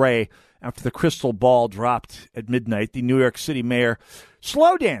McRae after the crystal ball dropped at midnight. The New York City mayor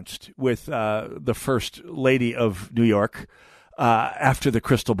slow danced with the First Lady of New York after the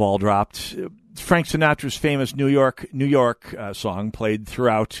crystal ball dropped. Frank Sinatra's famous New York, New York song played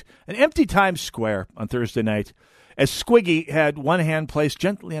throughout an empty Times Square on Thursday night as Squiggy had one hand placed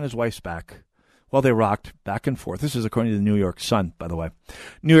gently on his wife's back while they rocked back and forth. This is according to the New York Sun, by the way.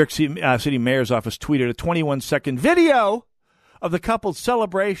 New York City Mayor's office tweeted a 21-second video of the couple's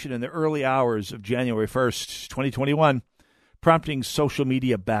celebration in the early hours of January 1st, 2021, prompting social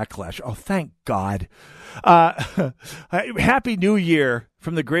media backlash. Oh, thank God. Happy New Year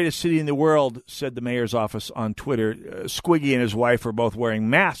from the greatest city in the world, said the mayor's office on Twitter. Squiggy and his wife are both wearing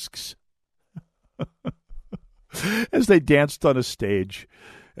masks as they danced on a stage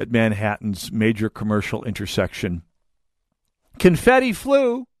at Manhattan's major commercial intersection. Confetti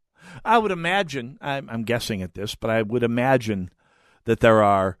flew. I would imagine, I'm guessing at this, but I would imagine that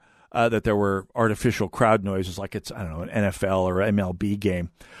there were artificial crowd noises like it's, I don't know, an NFL or MLB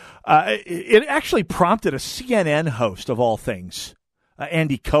game. It actually prompted a CNN host of all things,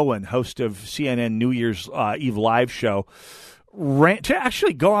 Andy Cohen, host of CNN New Year's Eve live show, to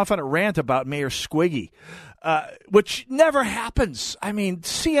actually go off on a rant about Mayor Squiggy. which never happens. I mean,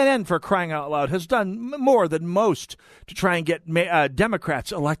 CNN, for crying out loud, has done more than most to try and get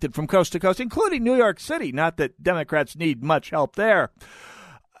Democrats elected from coast to coast, including New York City. Not that Democrats need much help there.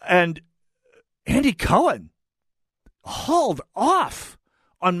 And Andy Cohen hauled off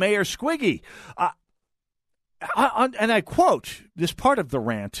on Mayor Squiggy. And I quote this part of the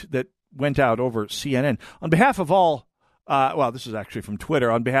rant that went out over CNN. On behalf of all, this is actually from Twitter,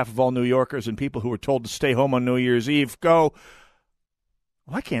 on behalf of all New Yorkers and people who were told to stay home on New Year's Eve, go.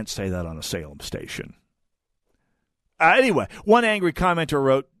 Well, I can't say that on a Salem station. Anyway, one angry commenter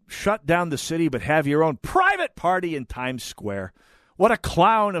wrote, shut down the city but have your own private party in Times Square. What a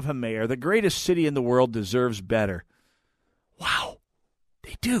clown of a mayor. The greatest city in the world deserves better. Wow.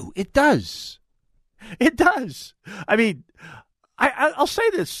 They do. It does. It does. I mean, I'll say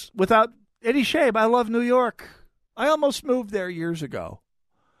this without any shame. I love New York. I almost moved there years ago.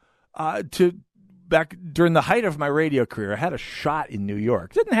 Back during the height of my radio career, I had a shot in New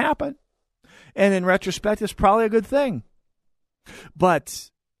York. Didn't happen. And in retrospect, it's probably a good thing.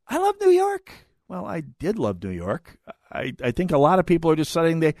 But I love New York. Well, I did love New York. I think a lot of people are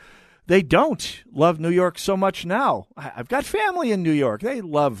deciding they don't love New York so much now. I've got family in New York. They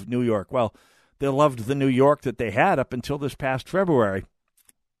love New York. Well, they loved the New York that they had up until this past February.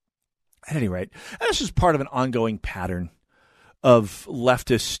 At any rate, this is part of an ongoing pattern of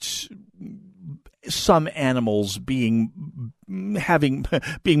leftists, some animals being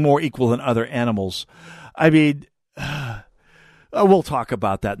more equal than other animals. I mean, we'll talk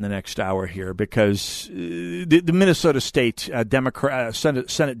about that in the next hour here because the Minnesota State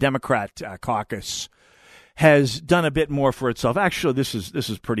Senate Democrat caucus has done a bit more for itself. Actually, this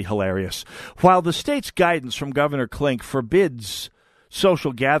is pretty hilarious. While the state's guidance from Governor Klink forbids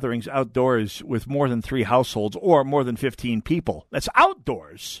social gatherings outdoors with more than 3 households or more than 15 people, that's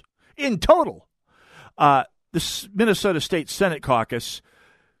outdoors in total. The Minnesota State Senate caucus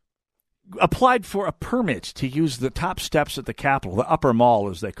applied for a permit to use the top steps at the Capitol, the upper mall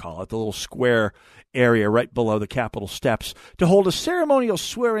as they call it, the little square area right below the Capitol steps, to hold a ceremonial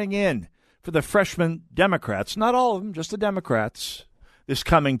swearing in for the freshman Democrats, not all of them, just the Democrats, this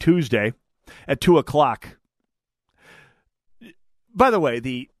coming Tuesday at 2 o'clock. By the way,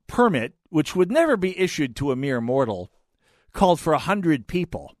 the permit, which would never be issued to a mere mortal, called for 100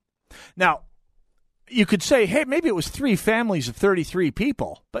 people. Now, you could say, hey, maybe it was 3 families of 33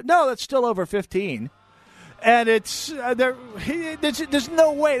 people. But no, that's still over 15. And there's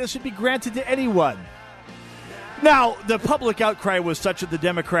no way this would be granted to anyone. Now, the public outcry was such that the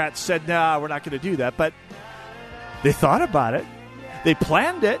Democrats said, no, we're not going to do that. But they thought about it. They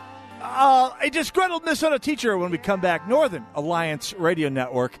planned it. A disgruntled Minnesota teacher when we come back. Northern Alliance Radio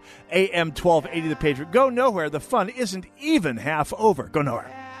Network, AM 1280 The Patriot. Go nowhere. The fun isn't even half over. Go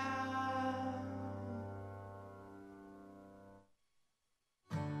nowhere.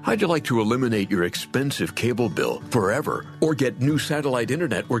 How'd you like to eliminate your expensive cable bill forever or get new satellite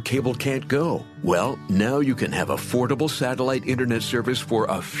internet where cable can't go? Well, now you can have affordable satellite internet service for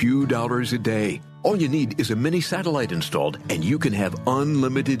a few dollars a day. All you need is a mini satellite installed, and you can have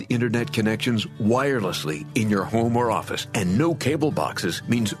unlimited internet connections wirelessly in your home or office. And no cable boxes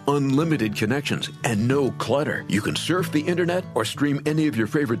means unlimited connections and no clutter. You can surf the internet or stream any of your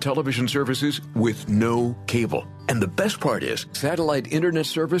favorite television services with no cable. And the best part is, satellite internet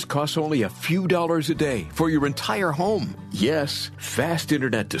service costs only a few dollars a day for your entire home. Yes, fast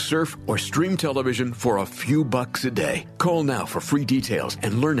internet to surf or stream television for a few bucks a day. Call now for free details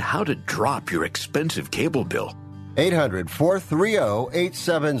and learn how to drop your expensive cable bill.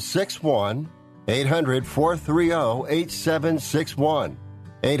 800-430-8761. 800-430-8761.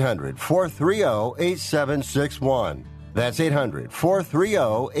 800-430-8761. That's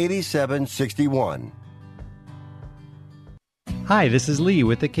 800-430-8761. Hi, this is Lee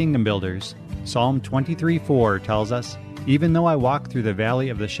with the Kingdom Builders. Psalm 23:4 tells us, "Even though I walk through the valley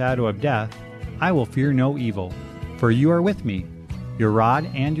of the shadow of death, I will fear no evil, for you are with me. Your rod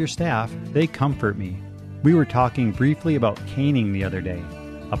and your staff, they comfort me." We were talking briefly about caning the other day,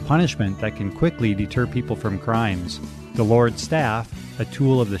 a punishment that can quickly deter people from crimes. The Lord's staff, a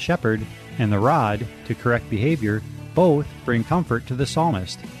tool of the shepherd, and the rod, to correct behavior, both bring comfort to the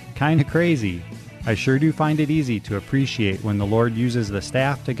psalmist. Kinda crazy. I sure do find it easy to appreciate when the Lord uses the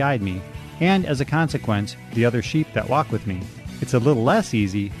staff to guide me, and as a consequence, the other sheep that walk with me. It's a little less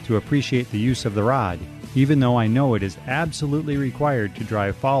easy to appreciate the use of the rod, even though I know it is absolutely required to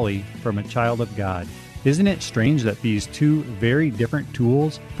drive folly from a child of God. Isn't it strange that these two very different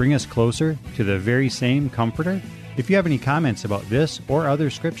tools bring us closer to the very same Comforter? If you have any comments about this or other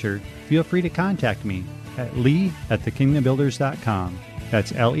scripture, feel free to contact me at lee@thekingdombuilders.com.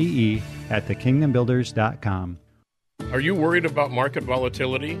 That's Lee at thekingdombuilders.com. Are you worried about market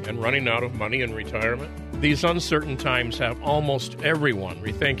volatility and running out of money in retirement? These uncertain times have almost everyone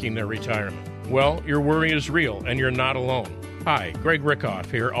rethinking their retirement. Well, your worry is real, and you're not alone. Hi, Greg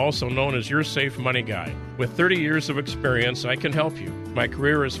Rickoff here, also known as your Safe Money Guy. With 30 years of experience, I can help you. My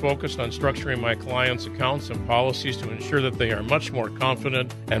career is focused on structuring my clients' accounts and policies to ensure that they are much more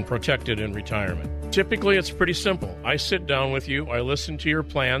confident and protected in retirement. Typically, it's pretty simple. I sit down with you, I listen to your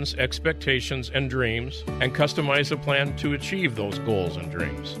plans, expectations, and dreams, and customize a plan to achieve those goals and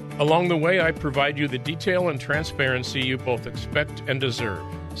dreams. Along the way, I provide you the detail and transparency you both expect and deserve.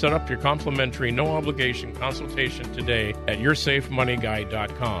 Set up your complimentary no-obligation consultation today at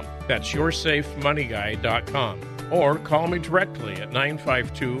yoursafemoneyguy.com. That's yoursafemoneyguy.com. Or call me directly at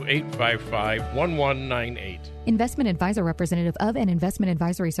 952-855-1198. Investment advisor representative of and investment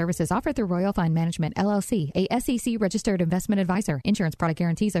advisory services offered through Royal Fund Management, LLC, a SEC-registered investment advisor. Insurance product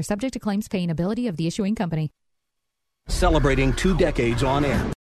guarantees are subject to claims paying ability of the issuing company. Celebrating 2 decades on air.